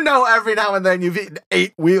 you know every now and then you've eaten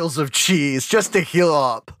 8 wheels of cheese just to heal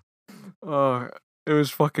up. Oh, it was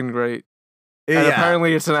fucking great. And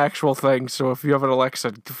apparently it's an actual thing, so if you have an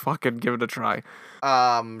Alexa, fucking give it a try.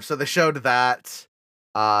 So they showed that.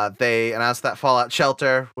 They announced that Fallout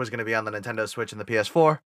Shelter was going to be on the Nintendo Switch and the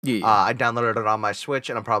PS4. Yeah. I downloaded it on my Switch,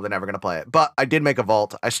 and I'm probably never going to play it. But I did make a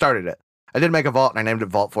vault. I started it. I did make a vault, and I named it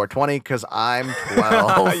Vault 420 because I'm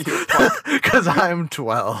 12. Because I'm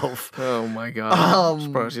 12. Oh my god! I'm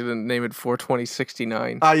surprised you didn't name it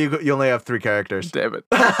 42069. You only have 3 characters. Damn it!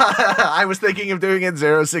 I was thinking of doing it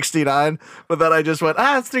 069, but then I just went,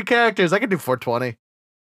 it's 3 characters. I can do 420.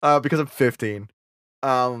 Because I'm 15.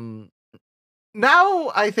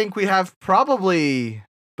 Now I think we have probably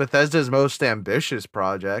Bethesda's most ambitious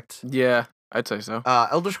project. Yeah. I'd say so.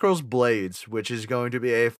 Elder Scrolls Blades, which is going to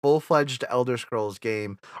be a full-fledged Elder Scrolls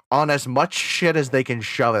game on as much shit as they can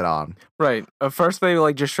shove it on. Right. At first, they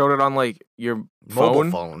like just showed it on like your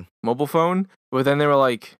mobile phone. But then they were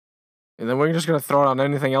like, and then we're just gonna throw it on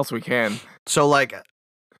anything else we can. So like,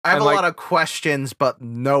 I have And, a like- lot of questions, but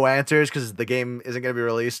no answers because the game isn't going to be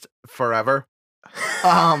released forever.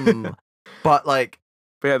 But like,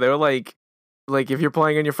 But yeah, they were like if you're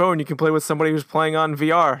playing on your phone, you can play with somebody who's playing on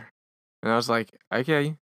VR. And I was like,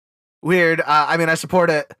 okay. weird. I mean, I support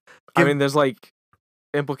it. I mean, there's like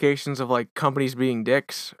implications of like companies being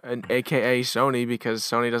dicks, and AKA Sony, because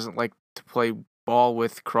Sony doesn't like to play ball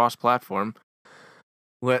with cross-platform.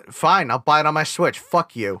 Fine, I'll buy it on my Switch.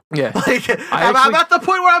 Fuck you. Yeah. Like, I'm actually- at the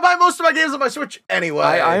point where I buy most of my games on my Switch anyway.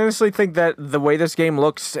 I honestly think that the way this game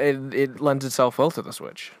looks, it lends itself well to the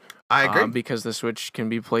Switch. I agree. Because the Switch can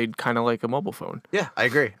be played kind of like a mobile phone. Yeah, I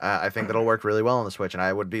agree. I think that'll work really well on the Switch, and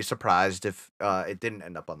I would be surprised if it didn't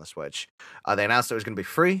end up on the Switch. They announced it was going to be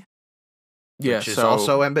free, Yeah, which is so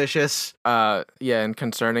also ambitious, yeah, and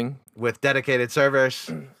concerning with dedicated servers.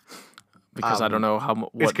 because I don't know how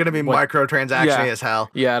It's going to be microtransaction Yeah. as hell.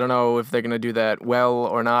 Yeah, I don't know if they're gonna do that well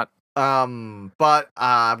or not. But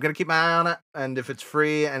I'm going to keep my eye on it, and if it's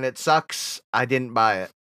free and it sucks, I didn't buy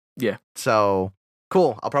it. Yeah. So,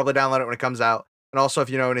 cool. I'll probably download it when it comes out. And also, if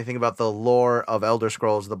you know anything about the lore of Elder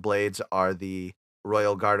Scrolls, the Blades are the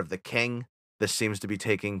royal guard of the king. This seems to be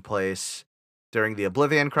taking place during the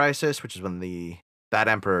Oblivion Crisis, which is when that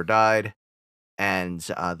emperor died, and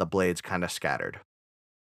the Blades kind of scattered.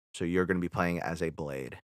 So you're going to be playing as a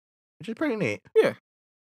Blade, which is pretty neat. Yeah.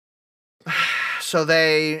 So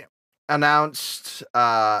they announced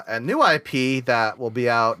a new IP that will be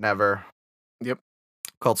out never. Yep.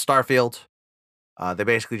 Called Starfield. They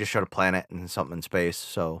basically just showed a planet and something in space.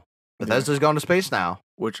 So Bethesda's going to space now.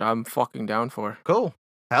 Which I'm fucking down for. Cool.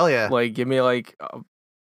 Hell yeah. Like, give me like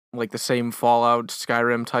the same Fallout,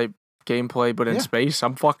 Skyrim type gameplay, but in Yeah. space.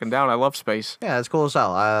 I'm fucking down. I love space. Yeah, it's cool as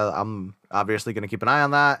hell. I'm obviously going to keep an eye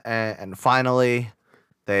on that. And finally,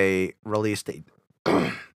 they released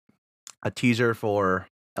a teaser for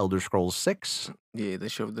Elder Scrolls 6. Yeah, they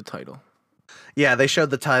showed the title. Yeah, they showed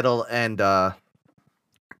the title, and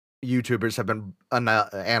YouTubers have been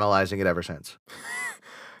analyzing it ever since.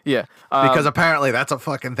 Yeah, Because apparently that's a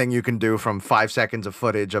fucking thing you can do from 5 seconds of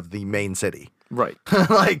footage of the main city. right.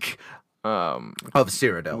 Like, Um, of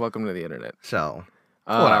Cyrodiil. welcome to the internet. So,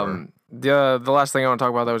 whatever. The last thing I want to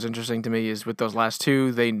talk about that was interesting to me is with those last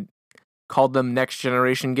two, they called them next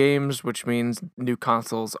generation games, which means new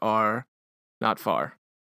consoles are not far,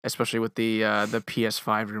 especially with the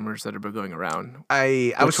PS5 rumors that have been going around.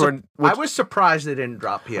 I was surprised they didn't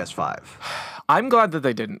drop PS5. I'm glad that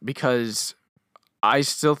they didn't, because I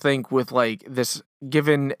still think with like this,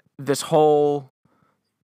 given this all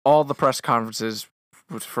the press conferences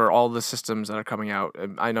for all the systems that are coming out,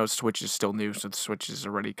 and I know Switch is still new, so the Switch is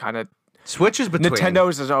already kind of Switch is between.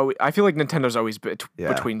 Nintendo's is always. I feel like Nintendo's always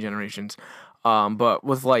Yeah. between generations. But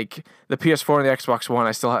with like the PS4 and the Xbox One,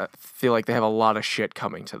 I still feel like they have a lot of shit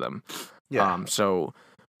coming to them. Yeah. So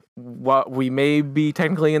what we may be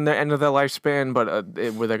technically in the end of their lifespan, but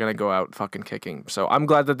where they're gonna go out fucking kicking. So I'm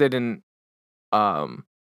glad that they didn't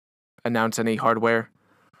announce any hardware,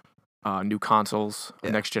 new consoles,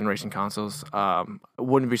 Yeah. next generation consoles.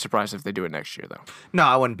 Wouldn't be surprised if they do it next year though. No,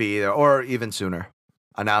 I wouldn't be either, or even sooner.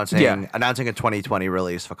 Announcing a 2020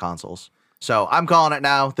 release for consoles. So I'm calling it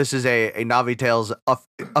now. This is a Navi Tales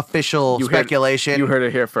official speculation. You heard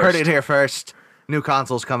it here first. Heard it here first. New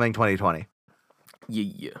consoles coming 2020.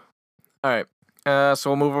 Yeah. All right. So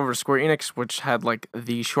we'll move over to Square Enix, which had like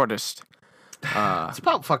the shortest It's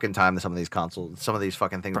about fucking time that some of these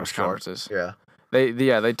fucking things were press short. conferences. Yeah.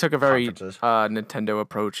 They took a very Conferences. Nintendo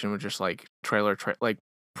approach and were just like like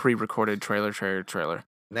pre-recorded trailer.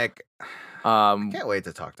 Nick, Um, can't wait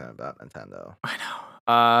to talk to him about Nintendo. I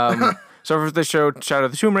know. So for the show Shadow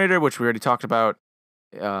of the Tomb Raider, which we already talked about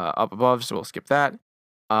up above, so we'll skip that.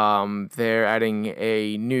 They're adding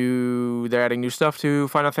new stuff to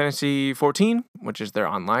Final Fantasy 14, which is their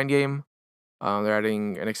online game. They're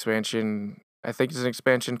adding an expansion. I think it's an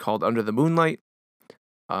expansion called Under the Moonlight.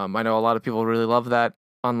 I know a lot of people really love that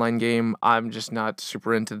online game. I'm just not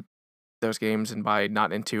super into those games, and by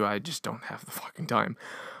not into, I just don't have the fucking time.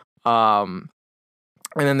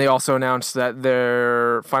 And then they also announced that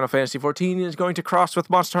their Final Fantasy 14 is going to cross with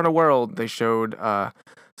Monster Hunter World. They showed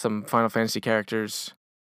some Final Fantasy characters,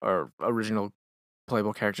 or original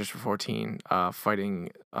playable characters for 14,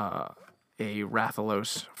 fighting a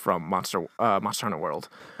Rathalos from Monster Hunter World,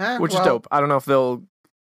 which is dope. I don't know if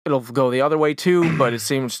it'll go the other way too, but it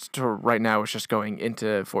seems to right now it's just going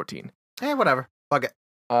into 14. Whatever. Fuck it.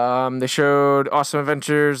 They showed Awesome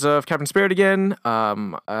Adventures of Captain Spirit again.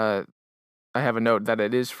 I have a note that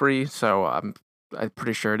it is free, so I'm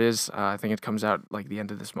pretty sure it is. I think it comes out like the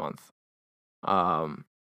end of this month.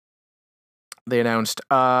 They announced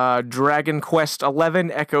Dragon Quest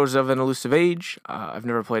XI: Echoes of an Elusive Age. I've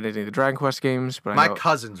never played any of the Dragon Quest games, but My I know,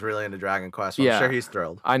 cousin's really into Dragon Quest, so Yeah. I'm sure he's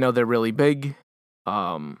thrilled. I know they're really big.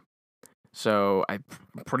 So I'm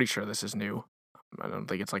pretty sure this is new. I don't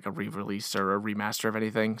think it's like a re-release or a remaster of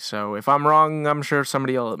anything. So if I'm wrong, I'm sure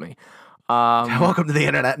somebody will let me. Welcome to the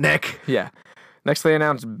internet, Nick. Yeah. Next, they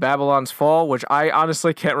announced Babylon's Fall, which I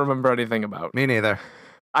honestly can't remember anything about. Me neither.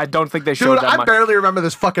 I don't think they showed Dude, that I much. barely remember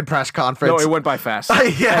this fucking press conference. No, it went by fast.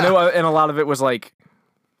 Yeah. And a lot of it was like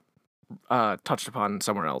touched upon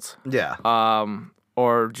somewhere else. Yeah.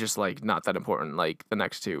 Or just like not that important. Like the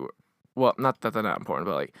next two, well, not that they're not important,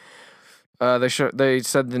 but like they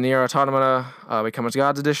said the Nier Automata becomes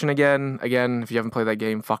Gods Edition again. Again, if you haven't played that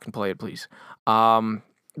game, fucking play it, please. Then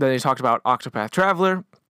they talked about Octopath Traveler,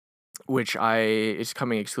 which is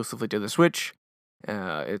coming exclusively to the Switch.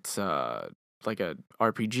 It's like a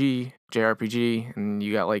RPG, JRPG, and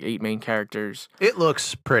you got like 8 main characters. It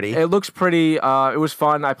looks pretty. It looks pretty. It was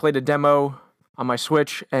fun. I played a demo on my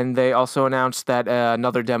Switch, and they also announced that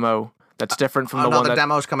another demo that's different from the one Another that...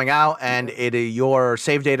 demo's coming out, and your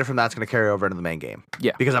save data from that's going to carry over into the main game.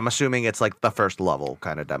 Yeah. Because I'm assuming it's like the first level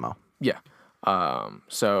kind of demo. Yeah.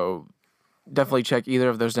 So definitely check either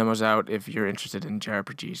of those demos out if you're interested in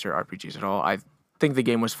JRPGs or RPGs at all. I think the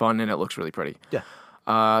game was fun, and it looks really pretty. Yeah.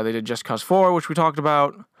 They did Just Cause 4, which we talked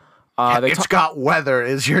about. It's got weather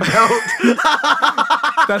is your note.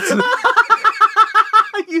 That's...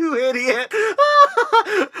 You idiot.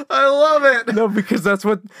 I love it. No, because that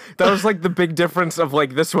was like the big difference of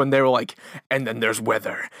like this one. They were like, and then there's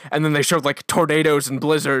weather. And then they showed like tornadoes and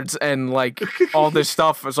blizzards and like all this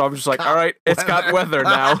stuff. So I'm just like, all right, it's got weather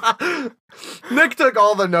now. Nick took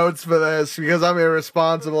all the notes for this because I'm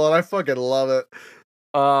irresponsible and I fucking love it.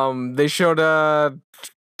 They showed a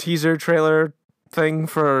teaser trailer thing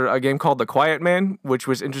for a game called The Quiet Man, which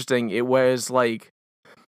was interesting. It was like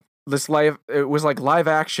live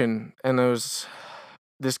action, and there was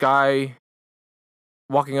this guy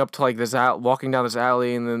walking up to like walking down this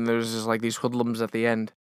alley, and then there's just like these hoodlums at the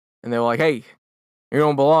end, and they were like, "Hey, you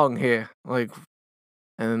don't belong here," like,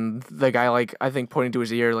 and the guy like I think pointing to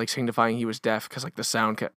his ear, like signifying he was deaf because like the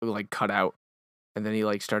sound cut out, and then he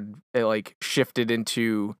like shifted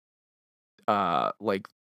into like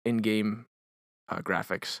in-game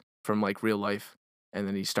graphics from like real life. And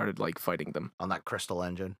then he started like fighting them on that Crystal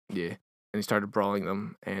Engine. Yeah, and he started brawling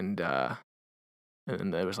them, and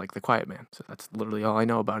then there was like The Quiet Man. So that's literally all I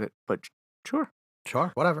know about it. But sure,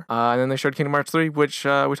 whatever. And then they showed Kingdom Hearts 3, which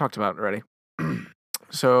we talked about already.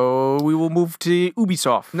 So we will move to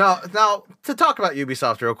Ubisoft. Now to talk about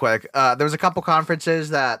Ubisoft real quick. There was a couple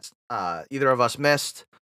conferences that either of us missed,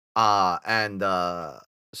 and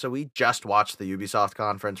so we just watched the Ubisoft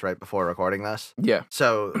conference right before recording this. Yeah.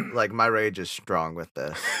 So like my rage is strong with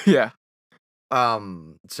this. Yeah.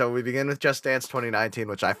 So we begin with Just Dance 2019,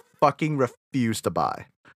 which I fucking refuse to buy.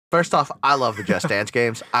 First off, I love the Just Dance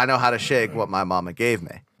games. I know how to shake what my mama gave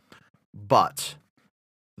me. But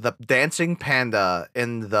the dancing panda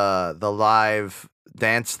in the live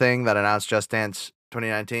dance thing that announced Just Dance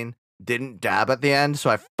 2019 didn't dab at the end, so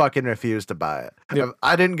I fucking refuse to buy it. Yep. If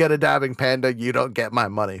I didn't get a dabbing panda, you don't get my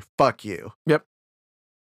money. Fuck you. Yep.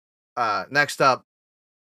 Next up,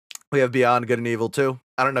 we have Beyond Good and Evil 2.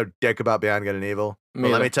 I don't know dick about Beyond Good and Evil, but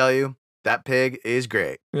let me tell you, that pig is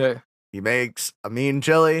great. Yeah. He makes a mean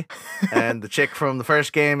chili, and the chick from the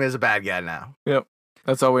first game is a bad guy now. Yep.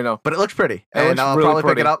 That's all we know. But it looks pretty, and I'll probably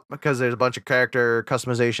pick it up because there's a bunch of character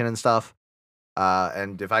customization and stuff.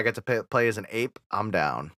 And if I get to play as an ape, I'm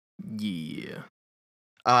down. Yeah.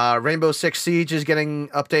 Rainbow Six Siege is getting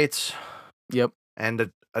updates. Yep.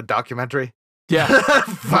 And a documentary. Yeah.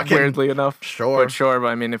 Fucking weirdly enough. Sure. But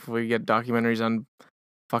I mean, if we get documentaries on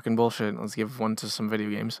fucking bullshit, let's give one to some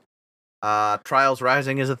video games. Trials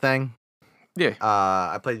Rising is a thing. Yeah.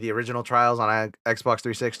 I played the original Trials on Xbox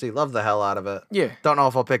 360. Loved the hell out of it. Yeah. Don't know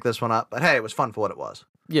if I'll pick this one up, but hey, it was fun for what it was.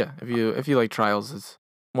 Yeah. If you like Trials,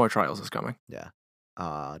 more Trials is coming. Yeah.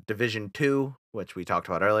 Division 2, which we talked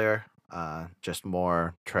about earlier. Just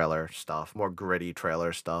more trailer stuff, more gritty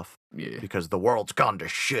trailer stuff. Yeah. Because the world's gone to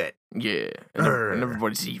shit. Yeah. And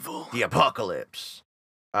everybody's evil. The apocalypse.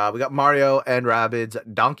 We got Mario and Rabbids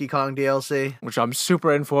Donkey Kong DLC. Which I'm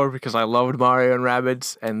super in for because I loved Mario and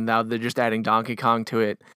Rabbids, and now they're just adding Donkey Kong to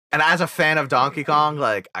it. And as a fan of Donkey Kong,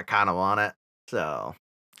 like, I kind of want it. So.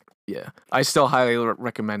 Yeah. I still highly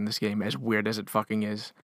recommend this game, as weird as it fucking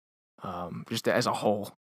is. Just as a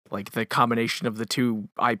whole. Like, the combination of the two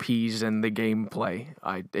IPs and the gameplay,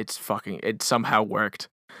 it somehow worked.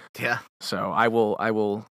 Yeah. So I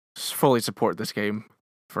will fully support this game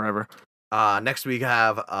forever. Next we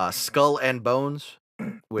have Skull and Bones.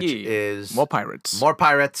 which Yeah. is More pirates. more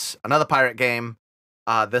pirates, another pirate game.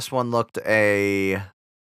 This one looked a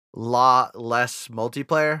lot less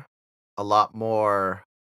multiplayer, a lot more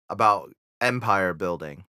about empire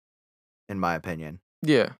building, in my opinion.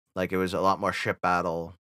 Yeah. Like it was a lot more ship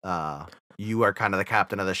battle. You are kind of the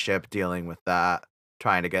captain of the ship, dealing with that,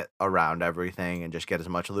 trying to get around everything and just get as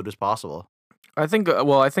much loot as possible. I think.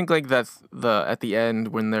 Well, I think like that's at the end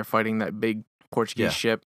when they're fighting that big Portuguese Yeah.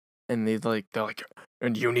 ship, and they're like,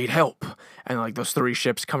 and you need help, and like those 3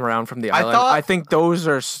 ships come around from the I island. thought- I think those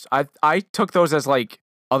are. I took those as like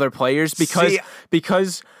other players See,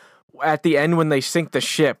 because at the end when they sink the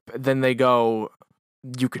ship, then they go,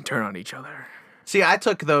 you can turn on each other. See, I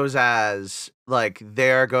took those as like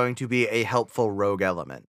they're going to be a helpful rogue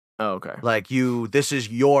element. Oh, okay. Like this is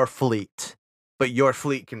your fleet, but your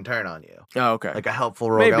fleet can turn on you. Oh, okay. Like a helpful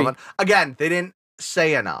rogue Maybe. element. Again, they didn't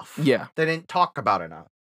say enough. Yeah. They didn't talk about enough.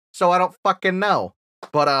 So I don't fucking know.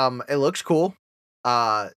 But it looks cool.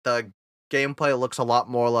 The gameplay looks a lot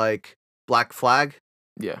more like Black Flag.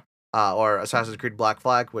 Yeah. Or Assassin's Creed Black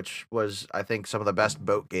Flag, which was, I think, some of the best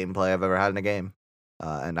boat gameplay I've ever had in a game.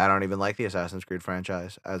 And I don't even like the Assassin's Creed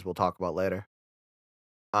franchise, as we'll talk about later.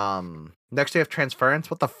 Next we have Transference.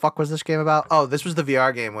 What the fuck was this game about? Oh, this was the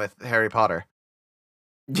VR game with Harry Potter.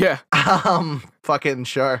 Yeah. Fucking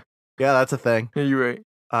sure. Yeah, that's a thing. Yeah, you're right.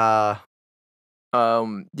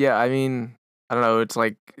 Yeah, I mean, I don't know, it's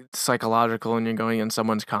like psychological and you're going in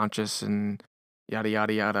someone's conscious and yada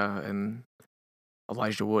yada yada and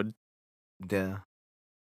Elijah Wood. Yeah.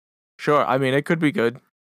 Sure, I mean it could be good.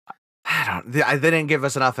 They didn't give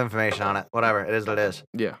us enough information on it. Whatever, it is what it is.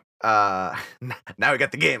 Yeah. Now we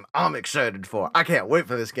got the game I'm excited for. I can't wait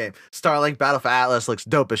for this game. Starlink Battle for Atlas looks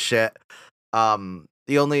dope as shit.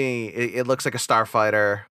 It looks like a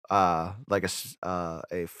starfighter, like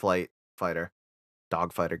a flight fighter,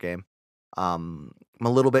 dogfighter game. I'm a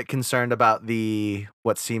little bit concerned about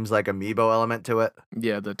what seems like amiibo element to it.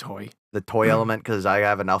 Yeah, the toy. The toy element, because I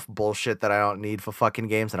have enough bullshit that I don't need for fucking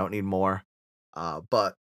games. I don't need more.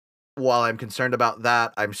 But while I'm concerned about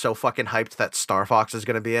that, I'm so fucking hyped that Star Fox is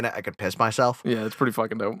gonna be in it. I could piss myself. Yeah, it's pretty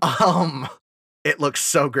fucking dope. It looks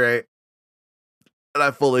so great, and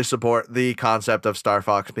I fully support the concept of Star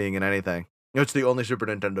Fox being in anything. It's the only Super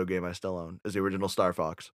Nintendo game I still own is the original Star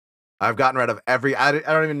Fox. I've gotten rid of every. I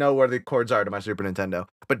don't even know where the cords are to my Super Nintendo,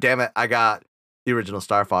 but damn it, I got the original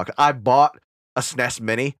Star Fox. I bought a SNES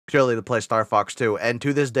Mini purely to play Star Fox 2, and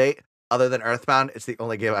to this date, other than Earthbound, it's the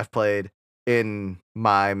only game I've played in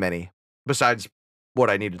my Mini, besides what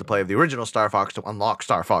I needed to play of the original Star Fox to unlock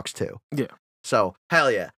Star Fox 2. Yeah. So, hell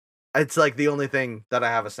yeah. It's like the only thing that I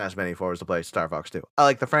have a SNES Mini for is to play Star Fox 2. I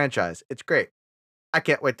like the franchise. It's great. I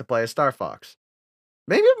can't wait to play a Star Fox.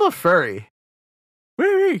 Maybe I'm a furry.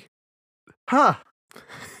 Wee! Huh.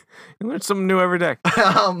 You learn something new every day.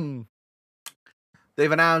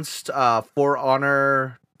 They've announced For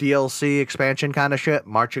Honor DLC expansion kind of shit,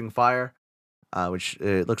 Marching Fire, which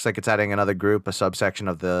it looks like it's adding another group, a subsection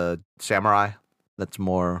of the samurai that's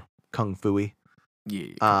more kung fu-y,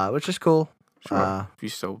 which is cool. Sure.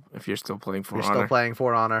 If you're still playing For You're Honor. still playing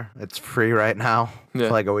For Honor. It's free right now Yeah.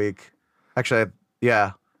 for like a week. Actually,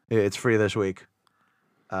 yeah, it's free this week.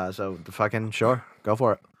 So fucking sure, go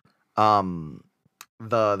for it.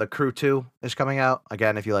 The Crew 2 is coming out.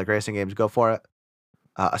 Again, if you like racing games, go for it.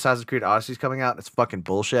 Assassin's Creed Odyssey is coming out. It's fucking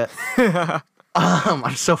bullshit.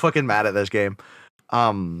 I'm so fucking mad at this game.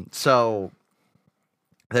 So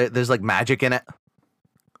there's like magic in it.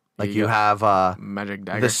 Like you have Magic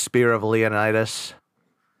Dagger. the Spear of Leonidas,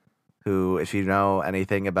 who, if you know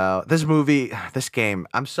anything about this game,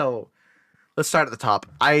 let's start at the top.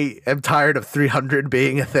 I am tired of 300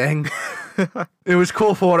 being a thing. It was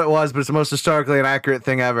cool for what it was, but it's the most historically inaccurate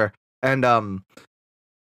thing ever. And I'm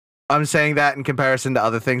saying that in comparison to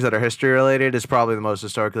other things that are history related is probably the most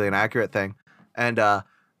historically inaccurate thing. And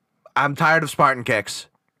I'm tired of Spartan kicks.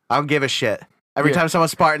 I don't give a shit. Every time someone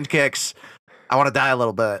Spartan kicks, I want to die a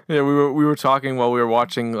little bit. Yeah, we were talking while we were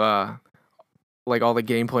watching like all the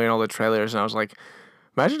gameplay and all the trailers, and I was like,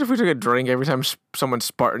 imagine if we took a drink every time someone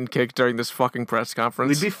Spartan kicked during this fucking press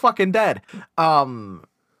conference. We'd be fucking dead. If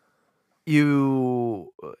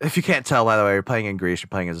you can't tell, by the way, you're playing in Greece. You're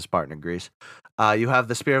playing as a Spartan in Greece. You have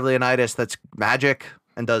the Spear of Leonidas that's magic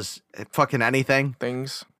and does fucking anything.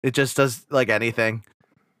 Things. It just does like anything.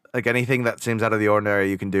 Like anything that seems out of the ordinary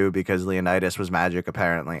you can do because Leonidas was magic,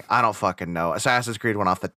 apparently. I don't fucking know. Assassin's Creed went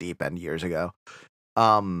off the deep end years ago.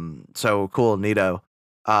 So cool, neato.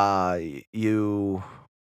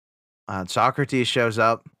 Socrates shows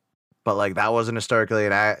up, but like that wasn't historically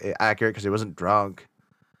accurate because he wasn't drunk.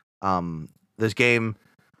 This game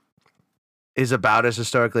is about as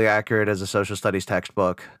historically accurate as a social studies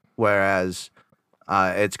textbook, whereas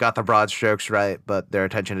it's got the broad strokes right, but their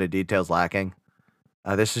attention to details lacking.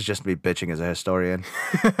 This is just me bitching as a historian.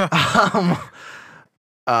 um,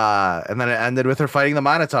 and then it ended with her fighting the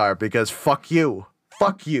Minotaur because fuck you.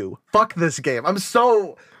 Fuck you. Fuck this game. I'm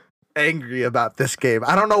so angry about this game.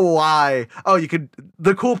 I don't know why. Oh,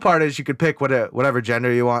 the cool part is you could pick whatever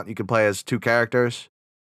gender you want. You can play as 2 characters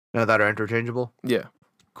that are interchangeable. Yeah.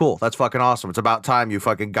 Cool. That's fucking awesome. It's about time you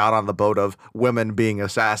fucking got on the boat of women being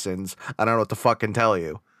assassins. I don't know what to fucking tell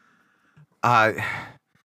you. I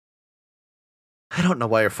don't know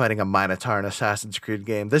why you're fighting a Minotaur in Assassin's Creed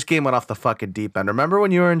game. This game went off the fucking deep end. Remember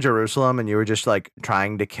when you were in Jerusalem and you were just like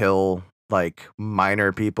trying to kill like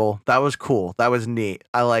minor people? That was cool. That was neat.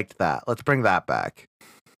 I liked that. Let's bring that back.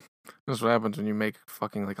 That's what happens when you make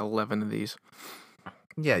fucking like 11 of these.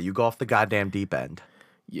 Yeah, you go off the goddamn deep end.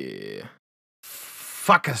 Yeah.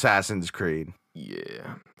 Fuck Assassin's Creed.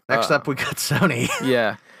 Yeah. Next up, we got Sony.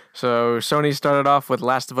 Yeah. So Sony started off with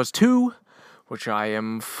Last of Us 2, which I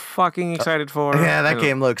am fucking excited for. Yeah, that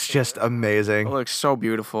game looks just amazing. It looks so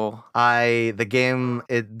beautiful. The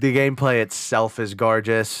gameplay itself is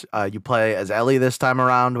gorgeous. You play as Ellie this time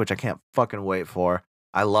around, which I can't fucking wait for.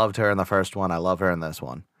 I loved her in the first one. I love her in this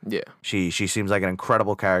one. Yeah. She seems like an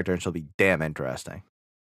incredible character, and she'll be damn interesting.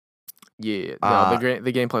 Yeah. No,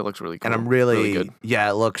 the gameplay looks really cool. And I'm really good. Yeah,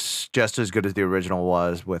 it looks just as good as the original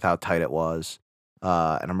was with how tight it was.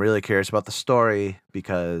 And I'm really curious about the story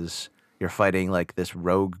because you're fighting like this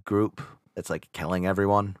rogue group that's like killing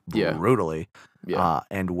everyone brutally. Yeah.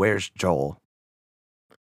 And where's Joel?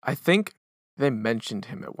 I think they mentioned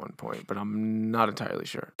him at one point, but I'm not entirely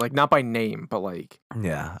sure. Like not by name, but like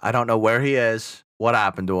yeah, I don't know where he is, what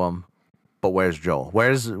happened to him, but where's Joel?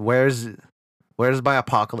 Where's my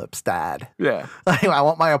Apocalypse dad? Yeah. I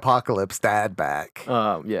want my Apocalypse dad back.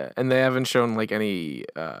 Yeah, and they haven't shown like any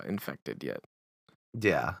infected yet.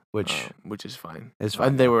 Yeah, which is fine. Is fine.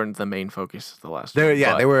 And they were the main focus of the last one.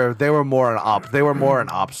 Yeah, they were more an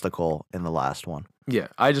obstacle in the last one. Yeah,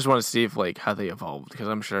 I just want to see if like how they evolved because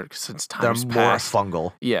I'm sure since time's they're passed, more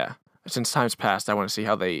fungal. Yeah, since time's passed, I want to see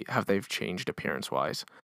how they've changed appearance wise.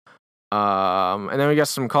 And then we got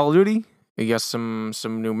some Call of Duty. We got some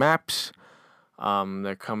new maps.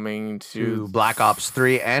 They're coming to Black Ops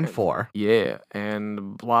 3 and 4. Yeah,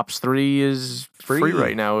 and Black Ops 3 is free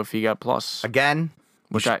right now if you got Plus. Again,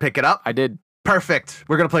 which I pick it up. I did. Perfect.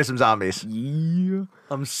 We're gonna play some zombies. Yeah.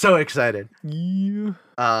 I'm so excited. Yeah.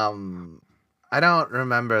 I don't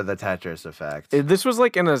remember the Tetris effect. This was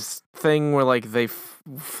like in a thing where like they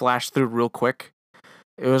flashed through real quick.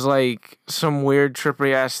 It was like some weird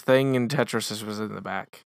trippy ass thing, and Tetris was in the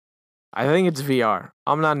back. I think it's VR.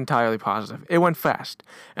 I'm not entirely positive. It went fast,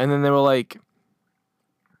 and then they were like,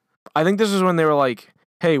 I think this is when they were like,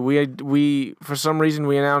 "Hey, we for some reason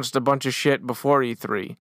we announced a bunch of shit before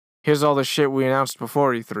E3. Here's all the shit we announced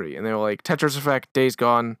before E3." And they were like, Tetris Effect, Days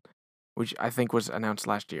Gone, which I think was announced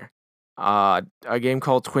last year. A game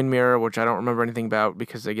called Twin Mirror, which I don't remember anything about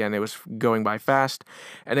because again it was going by fast,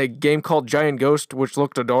 and a game called Giant Ghost, which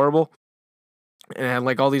looked adorable. And it had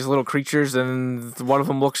like all these little creatures, and one of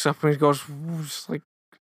them looks up and he goes, just like,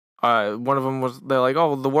 one of them they're like,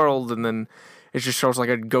 oh, the world, and then it just shows like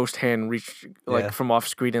a ghost hand reach like from off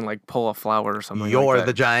screen and like pull a flower or something. You're like that.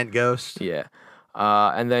 The giant ghost. Yeah.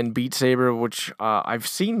 And then Beat Saber, which I've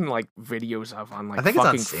seen like videos of on like I think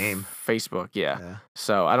fucking it's on Steam. Facebook. Yeah.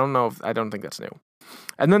 So I don't think that's new.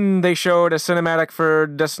 And then they showed a cinematic for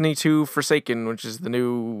Destiny 2 Forsaken, which is the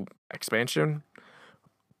new expansion.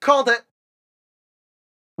 Called it.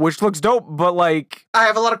 Which looks dope, but like I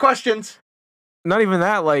have a lot of questions. Not even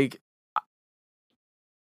that, like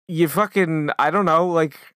you fucking I don't know,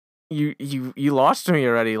 like you lost me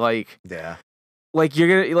already, like yeah. Like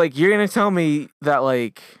you're gonna tell me that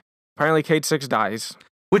like apparently Cade 6 dies.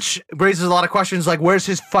 Which raises a lot of questions like where's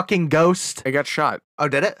his fucking ghost? It got shot. Oh,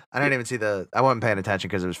 did it? I didn't even see I wasn't paying attention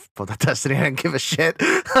because it was for the Destiny. I didn't give a shit.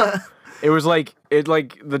 It was like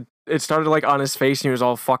it started like on his face and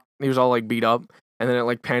he was all like beat up. And then it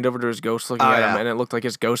like panned over to his ghost looking at him, and it looked like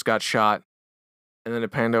his ghost got shot. And then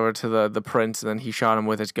it panned over to the prince, and then he shot him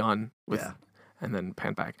with his gun. And then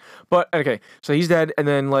panned back. But okay, so he's dead, and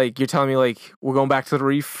then like you're telling me like we're going back to the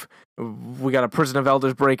reef. We got a Prison of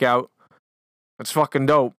Elders breakout. It's fucking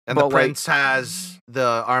dope. And the prince has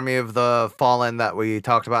the Army of the Fallen that we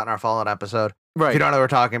talked about in our Fallen episode. Right. If you don't know what we're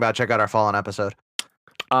talking about, check out our Fallen episode.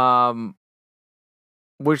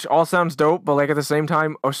 Which all sounds dope, but like at the same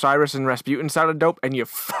time, Osiris and Rasputin sounded dope, and you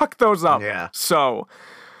fucked those up. Yeah. So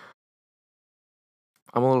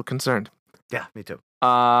I'm a little concerned. Yeah, me too.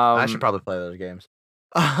 I should probably play those games.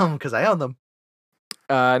 Because I own them.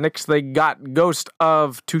 Next they got Ghost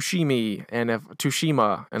of Tsushima, and if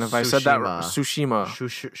I said that Tsushima.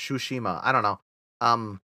 Tsushima, Shushima. I don't know.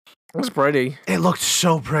 it was pretty. It looked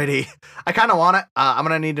so pretty. I kind of want it. I'm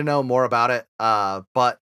gonna need to know more about it.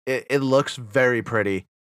 But it looks very pretty.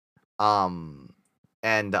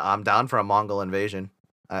 And I'm down for a Mongol invasion.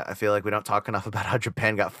 I feel like we don't talk enough about how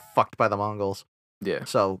Japan got fucked by the Mongols. Yeah.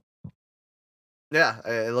 So, yeah,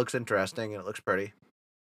 it looks interesting and it looks pretty.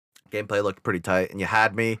 Gameplay looked pretty tight, and you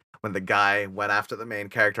had me when the guy went after the main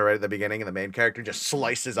character right at the beginning, and the main character just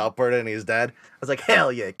slices upward and he's dead. I was like, hell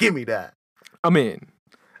yeah, give me that. I'm in.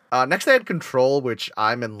 Next, they had Control, which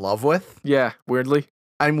I'm in love with. Yeah, weirdly.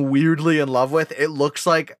 I'm weirdly in love with. It looks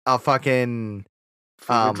like a fucking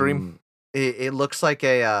Fever dream. It looks like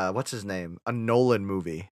a what's his name? A Nolan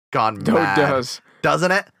movie gone No, mad. it does.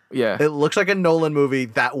 Doesn't it? Yeah. It looks like a Nolan movie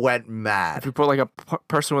that went If mad. you put like a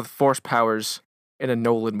person with force powers in a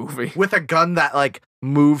Nolan movie. With a gun that like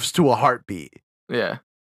moves to a heartbeat. Yeah.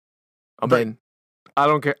 I But- mean, I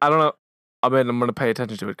don't care. I don't know. I mean, I'm gonna pay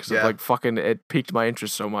attention to it because Yeah. it like fucking it piqued my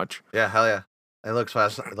interest so much. Yeah, hell yeah. It looks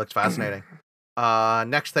it looks fascinating.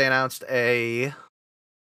 Next they announced a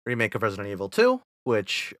remake of Resident Evil 2,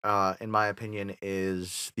 which in my opinion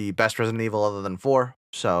is the best Resident Evil other than 4.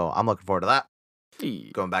 So I'm looking forward to that. Yeah.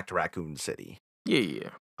 Going back to Raccoon City. Yeah.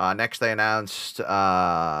 Next they announced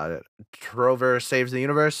Trover Saves the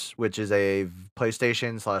Universe, which is a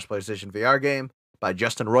PlayStation/PlayStation VR game by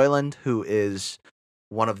Justin Roiland, who is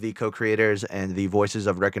one of the co-creators and the voices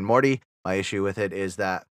of Rick and Morty. My issue with it is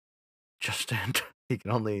that Roiland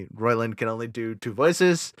can only do 2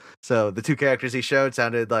 voices, so the 2 characters he showed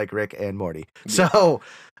sounded like Rick and Morty. Yeah. So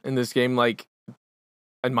And this game, like,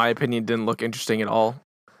 in my opinion, didn't look interesting at all.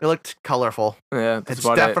 it looked colorful. Yeah, that's It's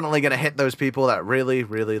about definitely gonna hit those people that really,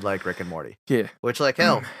 really like Rick and Morty. it. Yeah. Which, like,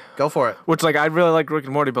 hell, go for it. Which, like, I really like Rick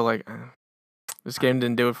and Morty, but like, this game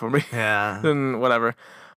didn't do it for me. Yeah. Then whatever.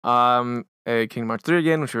 Kingdom Hearts 3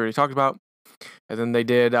 again, which we already talked about, and then they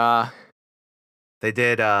did. They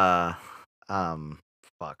did fuck.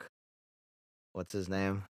 What's his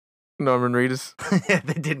name? Norman Reedus,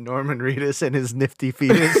 They did Norman Reedus and his nifty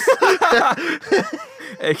fetus.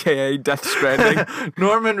 aka Death Stranding.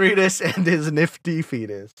 Norman Reedus and his nifty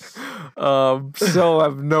fetus. Still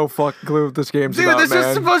have no fucking clue what this game's Dude, about, this man.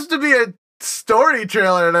 is supposed to be a story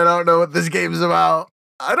trailer and I don't know what this game's about.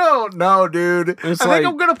 I don't know, dude. It's I like- think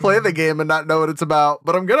I'm gonna play the game and not know what it's about,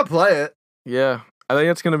 but I'm gonna play it. Yeah, I think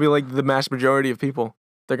it's gonna be like the mass majority of people.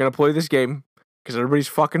 They're gonna play this game because everybody's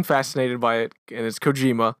fucking fascinated by it, and it's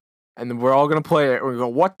Kojima, and then we're all gonna play it. And we go,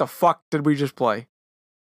 "What the fuck did we just play?"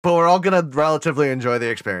 But we're all gonna relatively enjoy the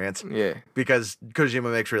experience Yeah, because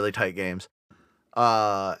Kojima makes really tight games.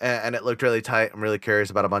 And it looked really tight. I'm really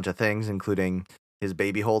curious about a bunch of things, including his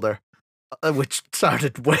baby holder, which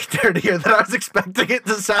sounded way dirtier than I was expecting it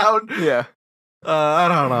to sound. yeah, I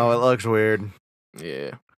don't know. It looks weird.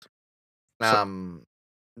 yeah.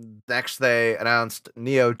 Next they announced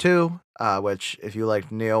Neo 2, which if you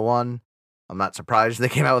liked Neo 1, I'm not surprised they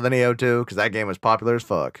came out with a Neo 2 because that game was popular as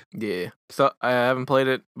fuck. Yeah. So I haven't played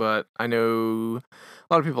it, but I know a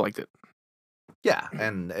lot of people liked it. Yeah,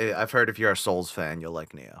 and I've heard if you're a Souls fan, you'll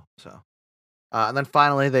like Neo. So, and then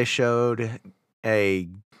finally they showed a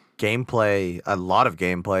lot of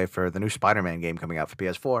gameplay for the new Spider-Man game coming out for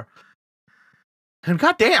PS4. And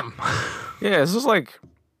goddamn, Yeah, this was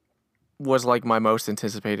like my most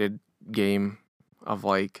anticipated game of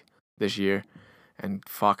like this year, and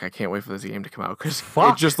fuck, I can't wait for this game to come out because it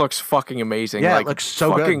Fuck. just looks fucking amazing. Yeah, it like, looks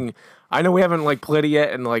so good. fucking, I know we haven't like played it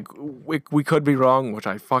yet, and like we could be wrong, which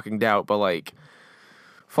I fucking doubt, but like,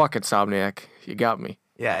 fucking Insomniac, you got me.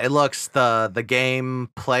 yeah, it looks the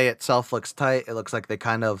gameplay itself looks tight. It looks like they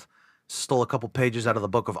kind of stole a couple pages out of the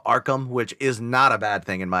Book of Arkham, which is not a bad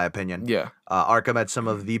thing in my opinion. Yeah, Arkham had some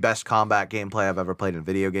of the best combat gameplay I've ever played in a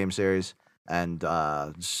video game series, and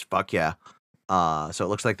fuck yeah. So it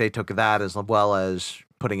looks like they took that as well as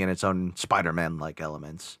putting in its own Spider-Man-like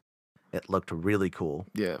elements. It looked really cool.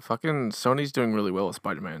 yeah, fucking Sony's doing really well with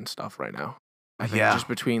Spider-Man stuff right now. I think Yeah. just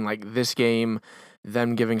between like this game,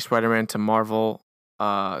 them giving Spider-Man to Marvel,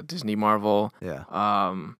 Disney Marvel, Yeah.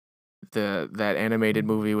 that animated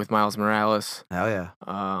movie with Miles Morales, Hell yeah.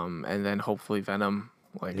 and then hopefully Venom.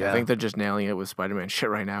 Like Yeah. I think they're just nailing it with Spider-Man shit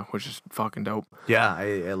right now, which is fucking dope. Yeah,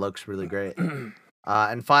 it looks really great.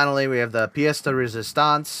 And finally, we have the Pièce de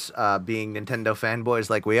Resistance, being Nintendo fanboys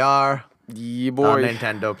like we are, Yeah, boy.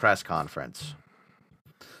 Nintendo press conference.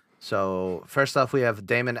 So first off, we have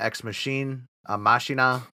Daemon X Machina.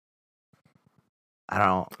 I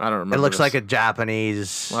don't. I don't remember. It looks this. like a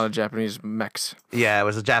Japanese. a lot of Japanese mechs. Yeah, it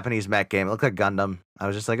was a Japanese mech game. It looked like Gundam. I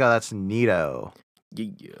was just like, oh, that's neato.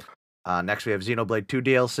 Yeah. Next, we have Xenoblade 2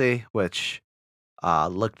 DLC, which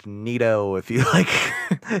looked neato if you like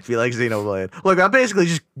if you like Xenoblade. Look, I'm basically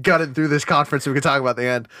just gutted through this conference so we can talk about the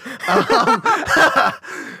end.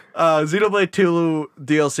 Xenoblade 2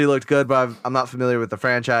 DLC looked good, but I'm not familiar with the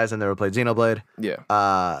franchise and never played Xenoblade.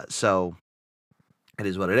 Yeah. So it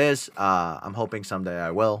is what it is. I'm hoping someday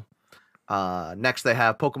I will. Next, they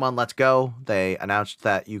have Pokemon Let's Go. They announced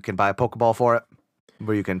that you can buy a Pokeball for it,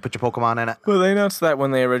 where you can put your Pokemon in it. Well, they announced that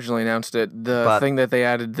when they originally announced it. The thing that they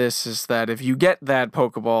added this is that if you get that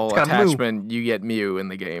Pokeball attachment, you get Mew in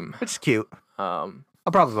the game. Which is cute. I'll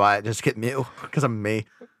probably buy it, just get Mew, because I'm me.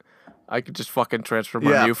 I could just fucking transfer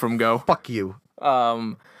my Mew from Go. Fuck you.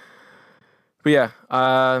 But yeah,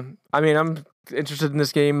 I mean, I'm interested in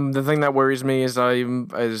this game. The thing that worries me is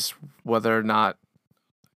whether or not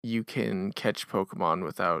you can catch Pokemon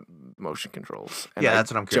without motion controls. And yeah,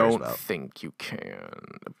 that's what I'm curious about. I don't think you can,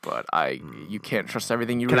 but you can't trust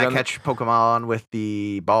everything you read. Can I catch Pokemon with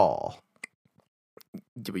the ball?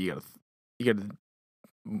 You gotta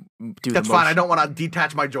do That's fine. I don't want to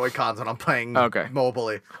detach my Joy-Cons when I'm playing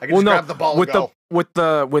mobily. I can just grab the ball and go. With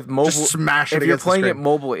mobile, just smash it. If you're playing it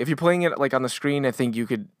mobile, if you're playing it like on the screen, I think you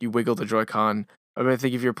wiggle the Joy-Con. I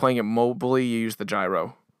think if you're playing it mobily, you use the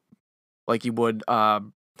gyro, like you would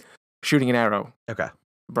shooting an arrow. Okay.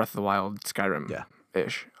 Breath of the Wild, Skyrim. Yeah.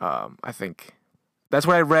 Ish. I think that's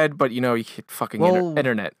what I read, but you hit fucking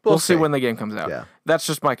internet. We'll see when the game comes out. Yeah. That's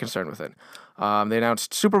just my concern with it. They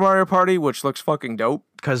announced Super Mario Party, which looks fucking dope.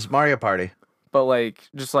 Because Mario Party. But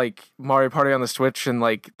just Mario Party on the Switch, and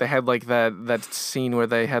they had that scene where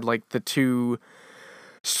they had the two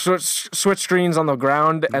switch screens on the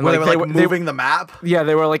ground, and they were moving the map. Yeah,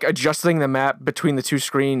 they were adjusting the map between the two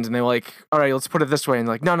screens, and they were all right, let's put it this way,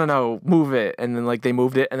 and no, move it, and then they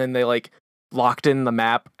moved it, and then they locked in the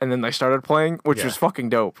map, and then they started playing, which was fucking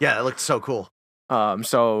dope. Yeah, it looked so cool.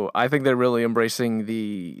 So I think they're really embracing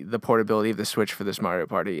the portability of the Switch for this Mario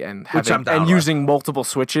Party, and using multiple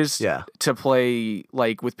Switches to play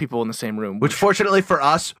with people in the same room. Which fortunately for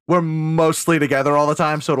us, we're mostly together all the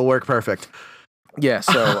time, so it'll work perfect. Yeah,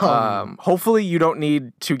 so hopefully you don't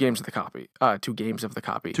need two games of the copy. Two games of the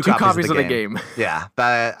copy. Two copies of the game. Yeah,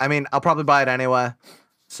 but I mean, I'll probably buy it anyway,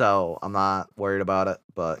 so I'm not worried about it.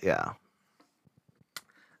 But yeah.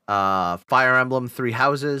 Fire Emblem Three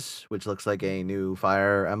Houses, which looks like a new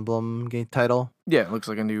Fire Emblem game title. Yeah, it looks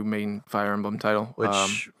like a new main Fire Emblem title.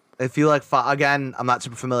 Which, if you like, again, I'm not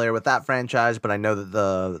super familiar with that franchise, but I know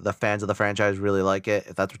that the fans of the franchise really like it.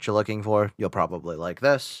 If that's what you're looking for, you'll probably like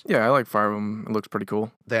this. Yeah, I like Fire Emblem. It looks pretty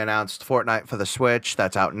cool. They announced Fortnite for the Switch.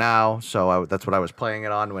 That's out now, so that's what I was playing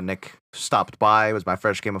it on when Nick stopped by. It was my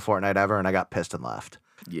first game of Fortnite ever, and I got pissed and left.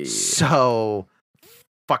 Yeah. So,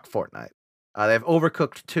 fuck Fortnite. They have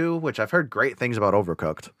Overcooked 2, which I've heard great things about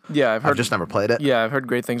Overcooked. Yeah, I've just never played it. Yeah, I've heard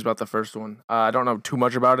great things about the first one. I don't know too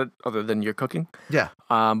much about it other than you're cooking. Yeah.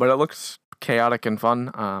 But it looks chaotic and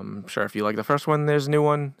fun. Sure, if you like the first one, there's a new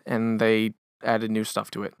one, and they added new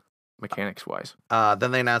stuff to it, mechanics-wise.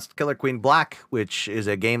 Then they announced Killer Queen Black, which is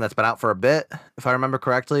a game that's been out for a bit, if I remember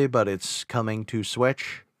correctly, but it's coming to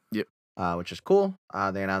Switch. Yep. Which is cool.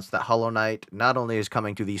 They announced that Hollow Knight not only is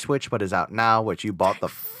coming to the Switch, but is out now, which you bought the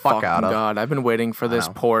fuck out of. God, I've been waiting for this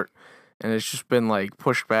port, and it's just been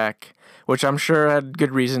pushed back, which I'm sure had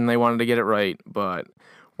good reason. They wanted to get it right, but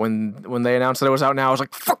when they announced that it was out now, I was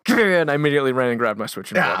like, fuck yeah, and I immediately ran and grabbed my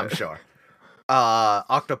Switch and bought it. I'm sure.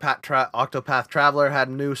 Octopath Traveler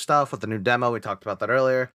had new stuff with the new demo. We talked about that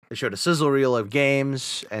earlier. They showed a sizzle reel of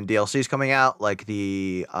games and DLCs coming out, like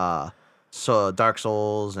the Dark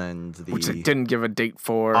Souls and which they didn't give a date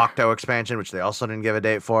for. Octo expansion, which they also didn't give a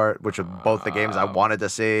date for, which were both the games I wanted to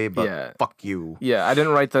see, but fuck you. Yeah, I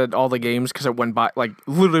didn't write all the games because it went by,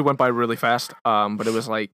 literally went by really fast. But it was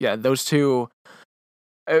those two.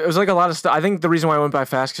 It was a lot of stuff. I think the reason why it went by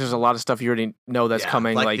fast because there's a lot of stuff you already know that's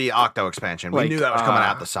coming. Like the Octo expansion. We knew that was coming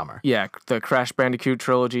out this summer. Yeah, the Crash Bandicoot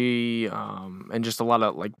trilogy, and just a lot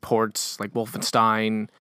of ports like Wolfenstein,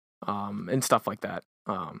 and stuff like that.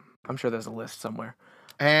 I'm sure there's a list somewhere.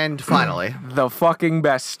 And finally, the fucking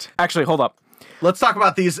best. Actually, hold up. Let's talk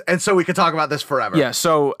about these, and so we can talk about this forever. Yeah.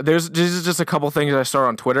 So this is just a couple things I saw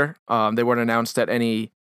on Twitter. They weren't announced at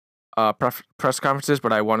any press conferences,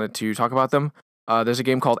 but I wanted to talk about them. There's a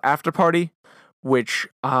game called After Party, which,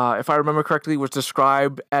 if I remember correctly, was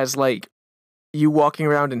described as you walking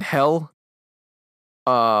around in hell,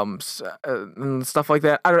 and stuff like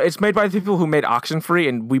that. I don't know. It's made by the people who made Oxenfree,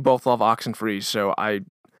 and we both love Oxenfree, so I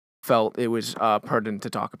felt it was pertinent to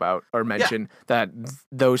talk about or mention that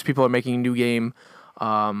those people are making a new game.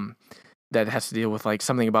 that has to deal with like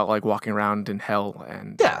something about like walking around in hell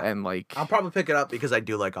and Yeah. and like I'll probably pick it up because I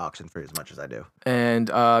do like Oxenfree as much as I do. and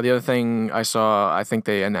the other thing I saw, I think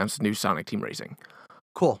they announced a new Sonic Team Racing.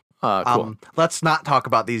 Cool. Cool. Let's not talk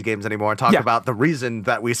about these games anymore and talk about the reason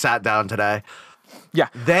that we sat down today. Yeah.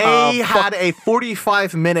 They had a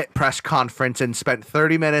 45-minute press conference and spent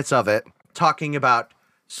 30 minutes of it talking about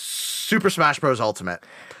Super Smash Bros. Ultimate.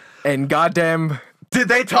 And goddamn, did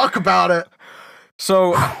they talk about it?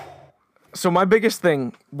 So my biggest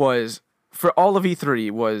thing was for all of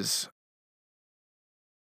E3 was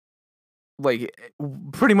like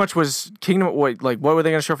pretty much was Kingdom. What were they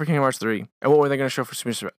going to show for Kingdom Hearts 3, and what were they going to show for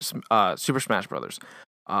Super Smash Brothers?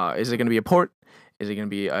 Is it going to be a port? Is it going to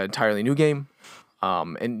be an entirely new game?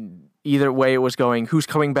 And either way, it was going. Who's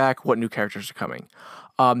coming back? What new characters are coming?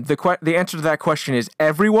 The answer to that question is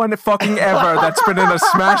everyone fucking ever that's been in a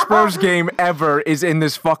Smash Bros. Game ever is in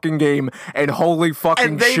this fucking game, and holy fucking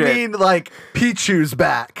and they shit. mean like Pichu's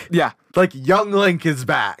back. Yeah. Like Young Link is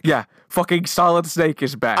back. Yeah. Fucking Solid Snake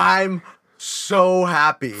is back. I'm so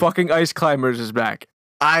happy. Fucking Ice Climbers is back.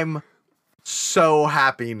 I'm so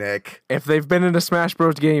happy, Nick. If they've been in a Smash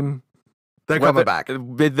Bros. Game, They're coming back.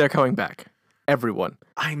 They're coming back. Everyone.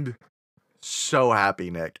 I'm so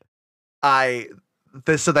happy, Nick. They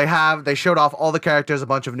showed off all the characters, a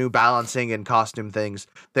bunch of new balancing and costume things.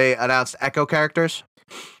 They announced Echo characters.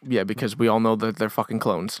 Yeah, because we all know that they're fucking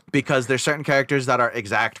clones. Because there's certain characters that are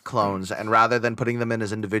exact clones, and rather than putting them in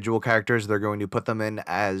as individual characters, they're going to put them in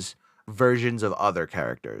as versions of other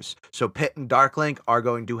characters. So Pit and Dark Link are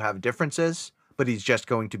going to have differences, but he's just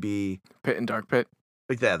going to be... Pit and Dark Pit?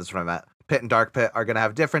 Yeah, that's what I meant. Pit and Dark Pit are going to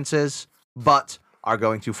have differences, but are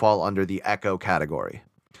going to fall under the Echo category.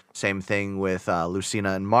 Same thing with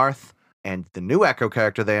Lucina and Marth, and the new Echo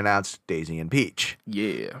character they announced, Daisy and Peach.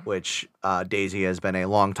 Yeah. Which Daisy has been a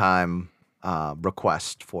long time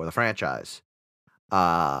request for the franchise.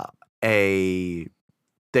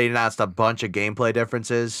 They announced a bunch of gameplay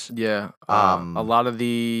differences. Yeah. A lot of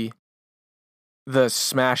the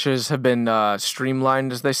smashes have been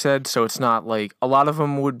streamlined, as they said, so it's not like a lot of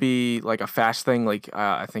them would be like a fast thing, like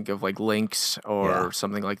I think of like Lynx or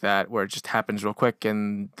something like that, where it just happens real quick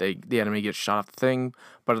and the enemy gets shot off the thing.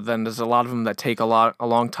 But then there's a lot of them that take a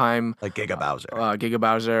long time, like Giga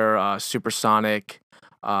Bowser, Supersonic,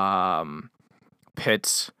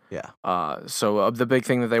 Pits. Yeah. So the big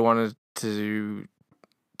thing that they wanted to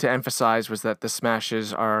emphasize was that the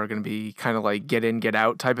smashes are going to be kind of like get in, get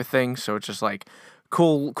out type of thing. So it's just like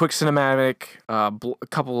cool, quick cinematic, a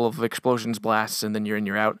couple of explosions, blasts, and then you're in,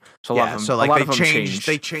 you're out. So a lot of them, so like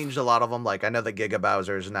they changed a lot of them. Like I know that Giga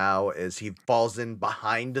Bowser's now is he falls in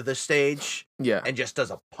behind the stage, and just does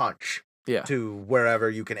a punch, to wherever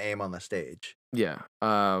you can aim on the stage. Yeah.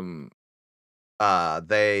 The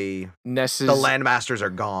Landmasters are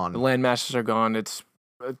gone. The Landmasters are gone. It's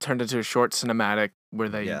turned into a short cinematic where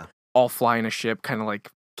they all fly in a ship, kind of like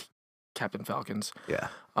Captain Falcons. Yeah.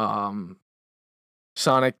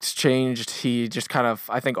 Sonic's changed. He just kind of,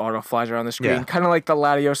 I think, auto flies around the screen, Yeah. kind of like the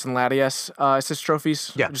Latios and Latias assist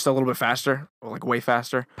trophies. Yeah. Just a little bit faster, or like way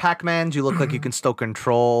faster. Pac-Man, you look like you can still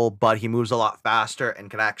control, but he moves a lot faster and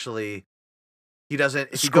can actually. He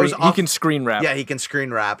doesn't. If he goes off, he can screen wrap. Yeah, he can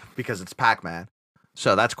screen wrap because it's Pac-Man.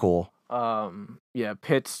 So that's cool. Yeah,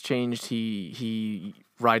 Pit's changed. He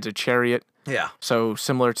rides a chariot. Yeah. So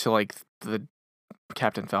similar to like the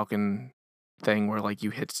Captain Falcon thing where like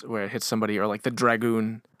where it hits somebody, or like the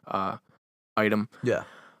Dragoon item. Yeah.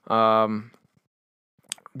 The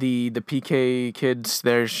PK kids,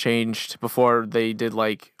 theirs changed. Before they did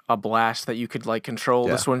like a blast that you could like control.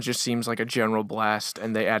 Yeah. This one just seems like a general blast,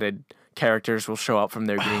 and they added characters will show up from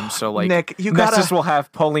their games. So like Nick, Nessus will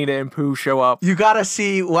have Paulina and Pooh show up. You gotta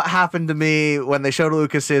see what happened to me when they showed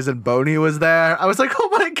Lucas's and Boney was there. I was like, oh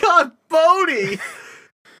my god, Boney!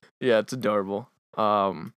 Yeah, it's adorable.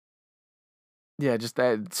 Yeah, just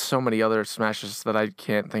that. So many other smashes that I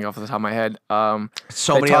can't think off the top of my head.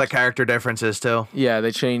 So many other character differences too. Yeah,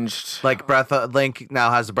 they changed. Like Link now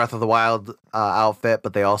has the Breath of the Wild outfit,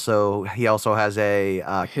 but he also has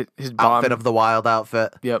a his bomb. Outfit of the Wild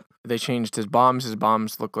outfit. Yep, they changed his bombs. His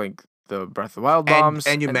bombs look like the Breath of the Wild bombs,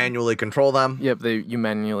 and you manually control them. Yep, you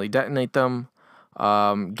manually detonate them.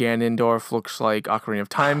 Ganondorf looks like Ocarina of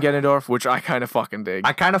Time Ganondorf, which I kind of fucking dig.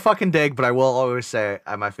 But I will always say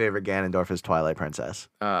my favorite Ganondorf is Twilight Princess.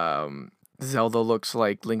 Zelda looks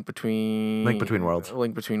like Link Between Worlds.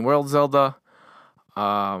 Link Between Worlds Zelda.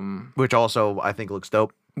 Which also I think looks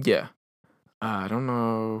dope. Yeah. I don't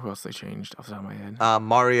know who else they changed off the top of my head.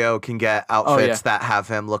 Mario can get outfits that have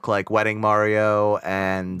him look like Wedding Mario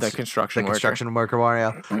and the construction worker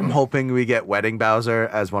Mario. I'm hoping we get Wedding Bowser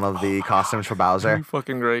as one of the costumes for Bowser.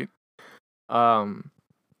 Fucking great.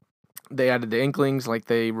 They added the Inklings like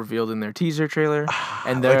they revealed in their teaser trailer,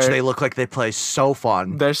 and Which they look like they play so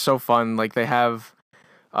fun. they're so fun. Like they have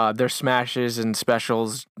their smashes and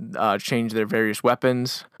specials change their various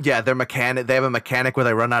weapons. Yeah, their mechanic. They have a mechanic where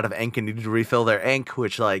they run out of ink and need to refill their ink,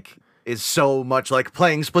 which like is so much like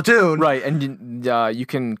playing Splatoon. Right, and you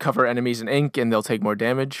can cover enemies in ink and they'll take more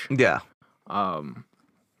damage. Yeah. Um,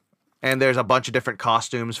 And there's a bunch of different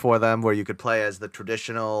costumes for them where you could play as the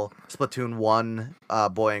traditional Splatoon 1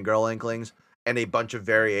 boy and girl Inklings, and a bunch of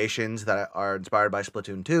variations that are inspired by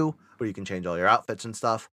Splatoon 2, where you can change all your outfits and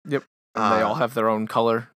stuff. Yep. And they all have their own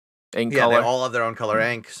color, ink Yeah, color. they all have their own color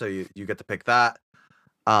ink, so you get to pick that.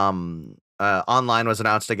 Online was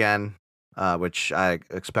announced again, which I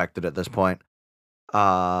expected at this point.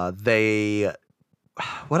 What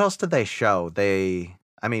else did they show?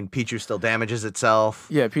 Pichu still damages itself.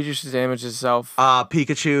 Yeah, Pikachu damages itself.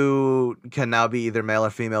 Pikachu can now be either male or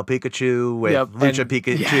female Pikachu, with Lucha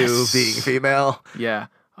Pikachu being female. Yeah.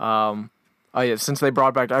 Yeah. Since they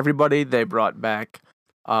brought back everybody, they brought back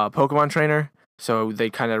Pokemon Trainer. So they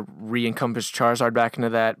kind of re-encompassed Charizard back into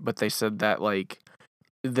that, but they said that like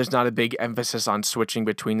there's not a big emphasis on switching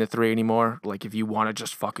between the three anymore. Like if you want to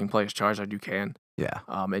just fucking play as Charizard, you can. Yeah.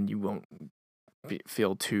 And you won't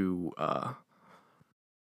feel too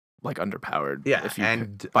like underpowered. Yeah, if you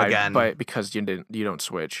and because you don't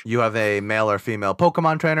switch. You have a male or female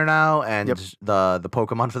Pokemon trainer now, and Yep. the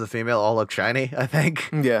Pokemon for the female all look shiny, I think.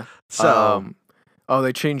 Yeah. So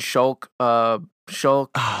they changed Shulk. Shulk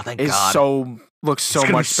thank is God. looks so It's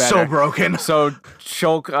gonna much be better. so broken. So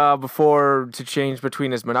Shulk, before to change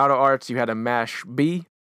between his Monado arts, you had to mash B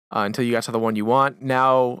until you got to the one you want.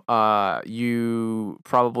 Now you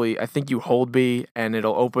I think you hold B and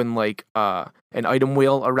it'll open like an item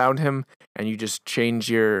wheel around him, and you just change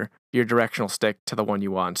your directional stick to the one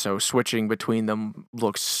you want. So switching between them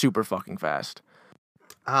looks super fucking fast.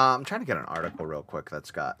 I'm trying to get an article real quick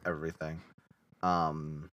that's got everything.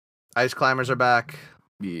 Ice Climbers are back,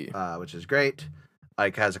 Yeah. which is great.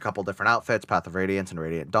 Ike has a couple different outfits, Path of Radiance and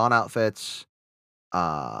Radiant Dawn outfits.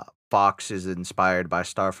 Fox is inspired by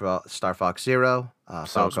Star Fox Zero. So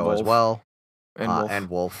is Falco as Wolf. well. And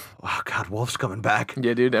Wolf. Oh God, Wolf's coming back.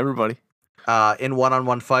 Yeah, dude, everybody. In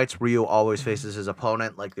one-on-one fights, Ryu always faces his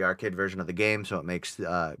opponent, like the arcade version of the game. So it makes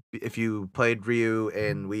if you played Ryu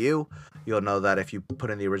in Wii U, you'll know that if you put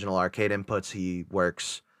in the original arcade inputs, he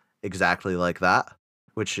works exactly like that,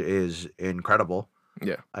 which is incredible.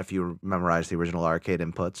 Yeah. If you memorize the original arcade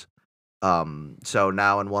inputs. So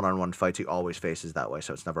now in one-on-one fights, he always faces that way,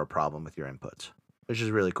 so it's never a problem with your inputs, which is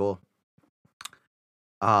really cool.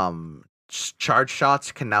 Charge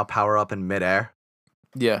shots can now power up in midair.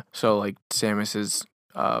 Yeah, so like Samus's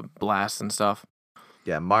blast and stuff.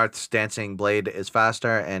 Yeah, Marth's dancing blade is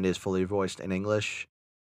faster and is fully voiced in English.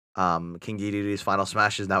 King Dedede's final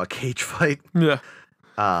smash is now a cage fight. Yeah.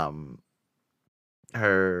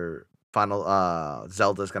 Her final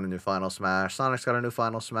Zelda's got a new final smash. Sonic's got a new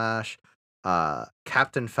final smash.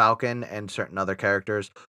 Captain Falcon and certain other characters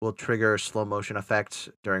will trigger slow motion effects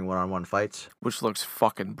during one-on-one fights, Which looks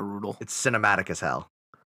fucking brutal. It's cinematic as hell.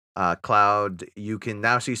 Cloud, you can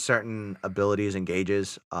now see certain abilities and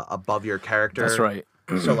gauges above your character. That's right.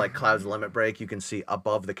 So like Cloud's limit break, you can see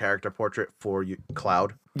above the character portrait for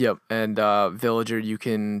Cloud. Yep, and Villager, you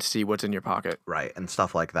can see what's in your pocket. Right, and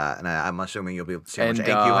stuff like that. And I'm assuming you'll be able to see how much And,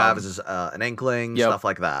 ink you have as an Inkling, yep. stuff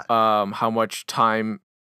like that. How much time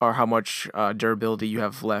or how much durability you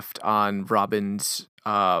have left on Robin's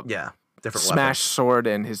Yeah, different Smash Sword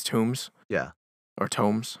and his tombs. Yeah. Or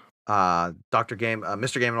tomes. Mr. Game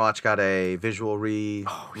 & Watch got a visual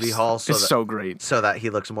rehaul So great. so that he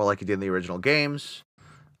looks more like he did in the original games.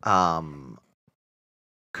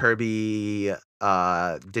 Kirby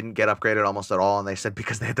didn't get upgraded almost at all, and they said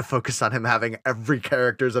because they had to focus on him having every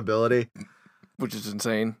character's ability, Which is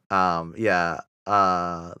insane. Mii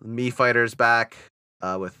Fighter's back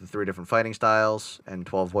with the 3 different fighting styles and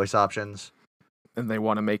 12 voice options. And they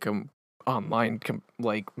want to make him online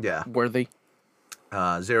Yeah. worthy.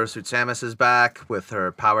 Zero Suit Samus is back with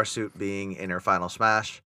her power suit being in her final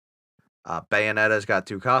smash. Bayonetta's got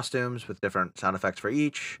 2 costumes with different sound effects for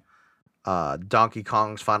each. Donkey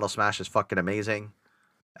Kong's final smash is fucking amazing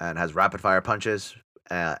and has rapid fire punches.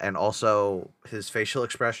 And also his facial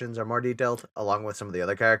expressions are more detailed along with some of the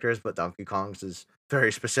other characters, but Donkey Kong's is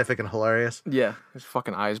very specific and hilarious. Yeah, his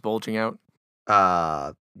fucking eyes bulging out.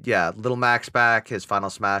 Yeah, Little Mac's back. His final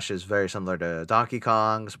smash is very similar to Donkey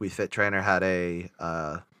Kong's. Wii Fit Trainer had a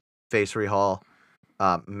face rehaul.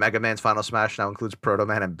 Mega Man's final smash now includes Proto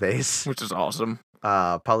Man and Bass. Which is awesome.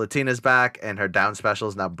 Palutena's back, and her down special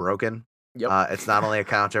is now broken. Yep. It's not only a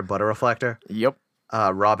counter, but a reflector. Yep.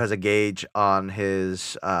 Rob has a gauge on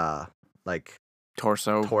his like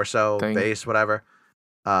torso thing. base, whatever.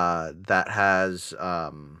 That has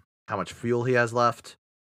how much fuel he has left.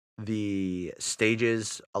 The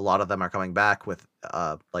stages, a lot of them are coming back with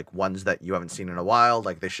like ones that you haven't seen in a while.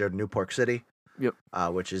 Like they showed New Pork City. Yep.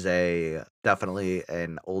 Which is definitely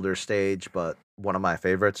an older stage, but one of my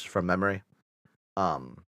favorites from memory.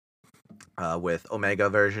 With Omega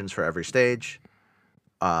versions for every stage.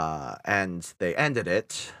 And they ended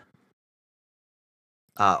it.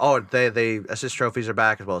 They assist trophies are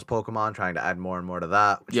back as well as Pokemon, trying to add more and more to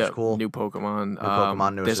that, which is cool. New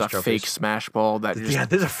Pokemon. New there's a assist fake trophies. Smash Ball that just,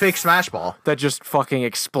 There's a fake Smash Ball that just fucking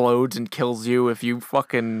explodes and kills you if you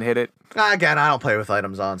fucking hit it. Again, I don't play with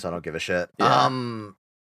items on, so I don't give a shit. Yeah.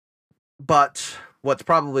 But what's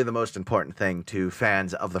probably the most important thing to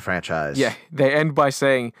fans of the franchise? Yeah, they end by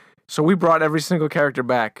saying, "So we brought every single character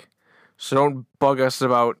back. So don't bug us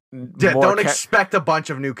about don't expect a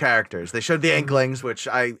bunch of new characters. They showed the Inklings, which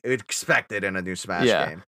I expected in a new Smash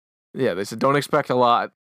game. Yeah, they said don't expect a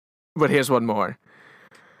lot, but here's one more.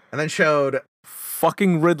 And then showed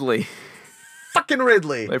fucking Ridley. Fucking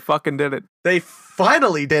Ridley. They fucking did it. They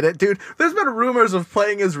finally did it, dude. There's been rumors of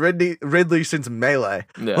playing as Ridley since Melee.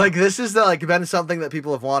 Yeah. Like this is been something that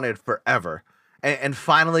people have wanted forever, and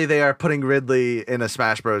finally they are putting Ridley in a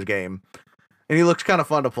Smash Bros. Game. And he looks kind of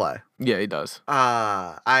fun to play. Yeah, he does.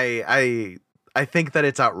 I think that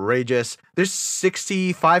it's outrageous. There's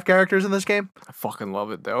 65 characters in this game. I fucking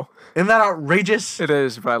love it though. Isn't that outrageous? It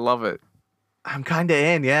is, but I love it. I'm kind of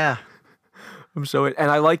in, yeah. I'm so in. And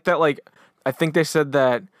I like that. Like, I think they said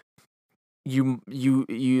that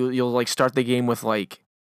you'll like start the game with like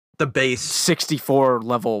the base 64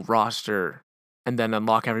 level roster, and then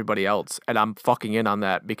unlock everybody else. And I'm fucking in on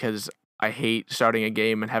that because I hate starting a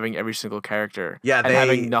game and having every single character and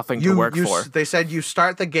having nothing to work for. They said you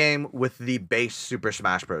start the game with the base Super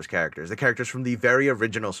Smash Bros. Characters, the characters from the very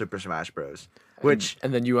original Super Smash Bros.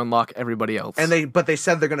 And then you unlock everybody else. But they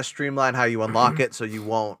said they're going to streamline how you unlock it, so you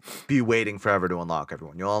won't be waiting forever to unlock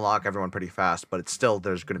everyone. You'll unlock everyone pretty fast, but it's still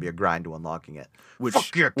there's going to be a grind to unlocking it.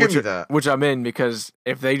 Fuck yeah, give me that. Which I'm in, because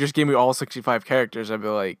if they just gave me all 65 characters, I'd be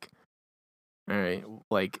like, all right,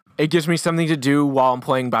 like it gives me something to do while I'm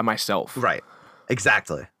playing by myself. Right.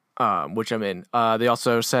 Exactly. Which I'm in. They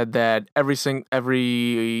also said that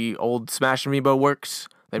every old Smash amiibo works.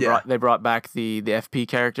 They brought back the FP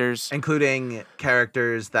characters, including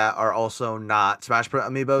characters that are also not Smash Bros.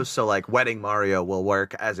 Amiibos. So like Wedding Mario will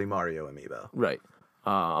work as a Mario amiibo. Right.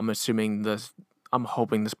 I'm hoping the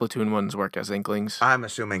Splatoon ones work as Inklings. I'm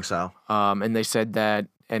assuming so. And they said that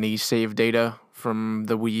any save data from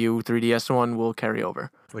the Wii U 3DS one will carry over.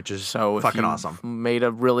 Which is fucking awesome. Made a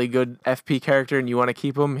really good FP character and you want to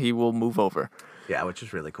keep him, he will move over. Yeah, which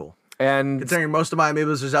is really cool. And considering most of my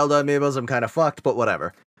amiibos are Zelda amiibos, I'm kind of fucked, but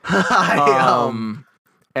whatever.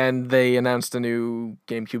 And they announced a new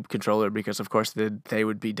GameCube controller because, of course, they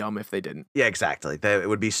would be dumb if they didn't. Yeah, exactly. It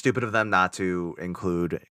would be stupid of them not to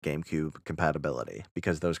include GameCube compatibility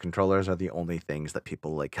because those controllers are the only things that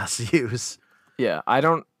people like us use. Yeah, I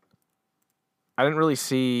didn't really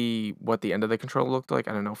see what the end of the controller looked like.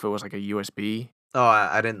 I don't know if it was like a USB. Oh,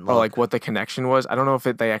 I didn't look. Or like what the connection was. I don't know if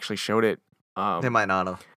they actually showed it. They might not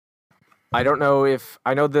have. I don't know if...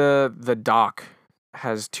 I know the dock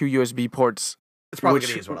has 2 USB ports. It's probably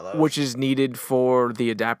going to use one of those. Which is needed for the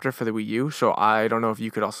adapter for the Wii U. So I don't know if you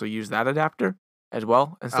could also use that adapter as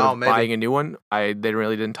well instead of buying a new one. They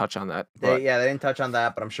really didn't touch on that. They didn't touch on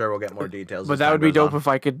that, but I'm sure we'll get more details. But that would be dope if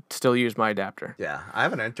I could still use my adapter. Yeah, I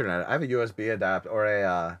have an internet. I have a USB adapter or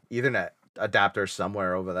a Ethernet adapter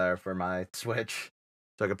somewhere over there for my Switch,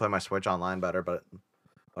 so I could play my Switch online better. But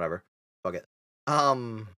whatever, fuck it.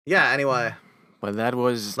 Yeah. Anyway, but that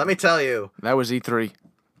was. Let me tell you, that was E3.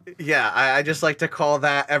 Yeah, I just like to call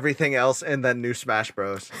that everything else and then new Smash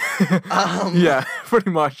Bros. Yeah, pretty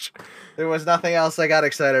much. There was nothing else I got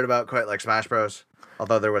excited about quite like Smash Bros.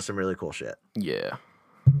 Although there was some really cool shit. Yeah.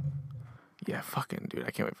 Yeah, fucking dude,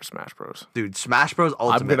 I can't wait for Smash Bros. Dude, Smash Bros.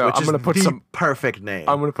 Ultimate, which is the perfect name.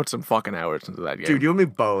 I'm gonna put some fucking hours into that game. Dude, you and me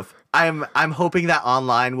both. I'm hoping that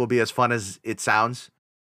online will be as fun as it sounds.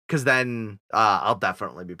 Because then I'll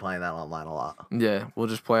definitely be playing that online a lot. Yeah, we'll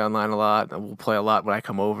just play online a lot. We'll play a lot when I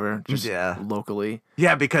come over, just locally.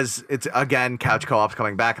 Yeah, because it's, again, couch co-op's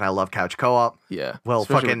coming back, and I love couch co-op. Yeah. Well,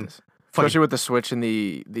 especially with the Switch and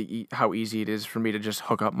the how easy it is for me to just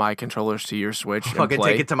hook up my controllers to your Switch and fucking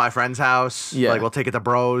play. Take it to my friend's house. Yeah. Like, we'll take it to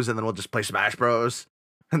Bros, and then we'll just play Smash Bros.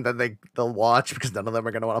 And then they'll watch, because none of them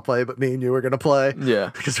are going to want to play, but me and you are going to play. Yeah.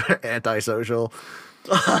 Because we're antisocial.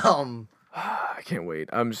 I can't wait.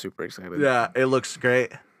 I'm super excited. Yeah, it looks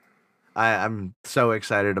great. I'm so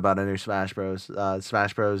excited about a new Smash Bros.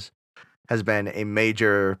 Smash Bros. Has been a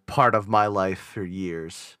major part of my life for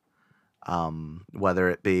years. Whether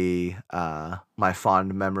it be my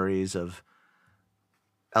fond memories of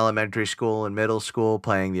elementary school and middle school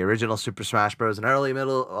playing the original Super Smash Bros. In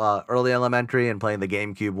early elementary, and playing the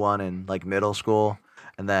GameCube one in like middle school,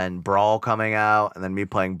 and then Brawl coming out, and then me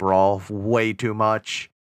playing Brawl way too much.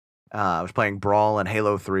 I was playing Brawl and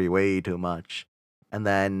Halo 3 way too much, and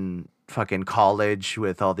then fucking college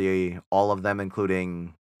with all of them,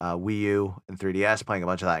 including Wii U and 3DS, playing a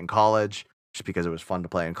bunch of that in college. Just because it was fun to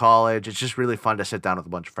play in college. It's just really fun to sit down with a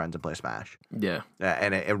bunch of friends and play Smash. Yeah.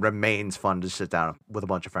 And it remains fun to sit down with a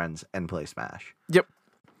bunch of friends and play Smash. Yep.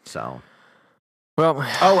 So. Well.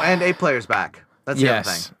 Oh, and 8 players back. That's the other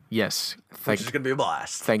thing. Yes. Which is going to be a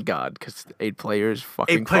blast. Thank God, because 8 players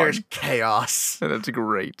fucking 8 players fun. chaos. That's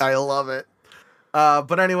great. I love it.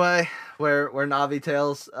 But anyway, we're Navi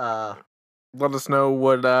Tales. Let us know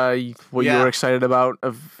what you were excited about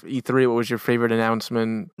of E3. What was your favorite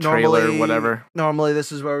announcement, trailer, whatever? Normally,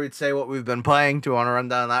 this is where we'd say what we've been playing. Do you want to run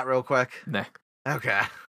down that real quick? Nah. Okay.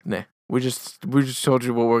 Nah. We just told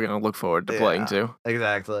you what we're gonna look forward to playing too.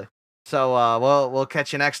 Exactly. So we'll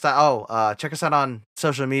catch you next time. Oh, check us out on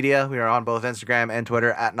social media. We are on both Instagram and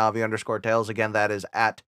Twitter at Navi_Tales. Again, that is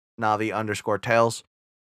at Navi_Tales.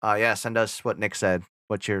 Yeah, send us what Nick said,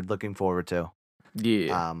 what you're looking forward to.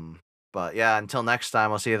 Yeah. But yeah, until next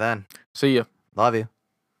time, I'll see you then. See ya. Love you.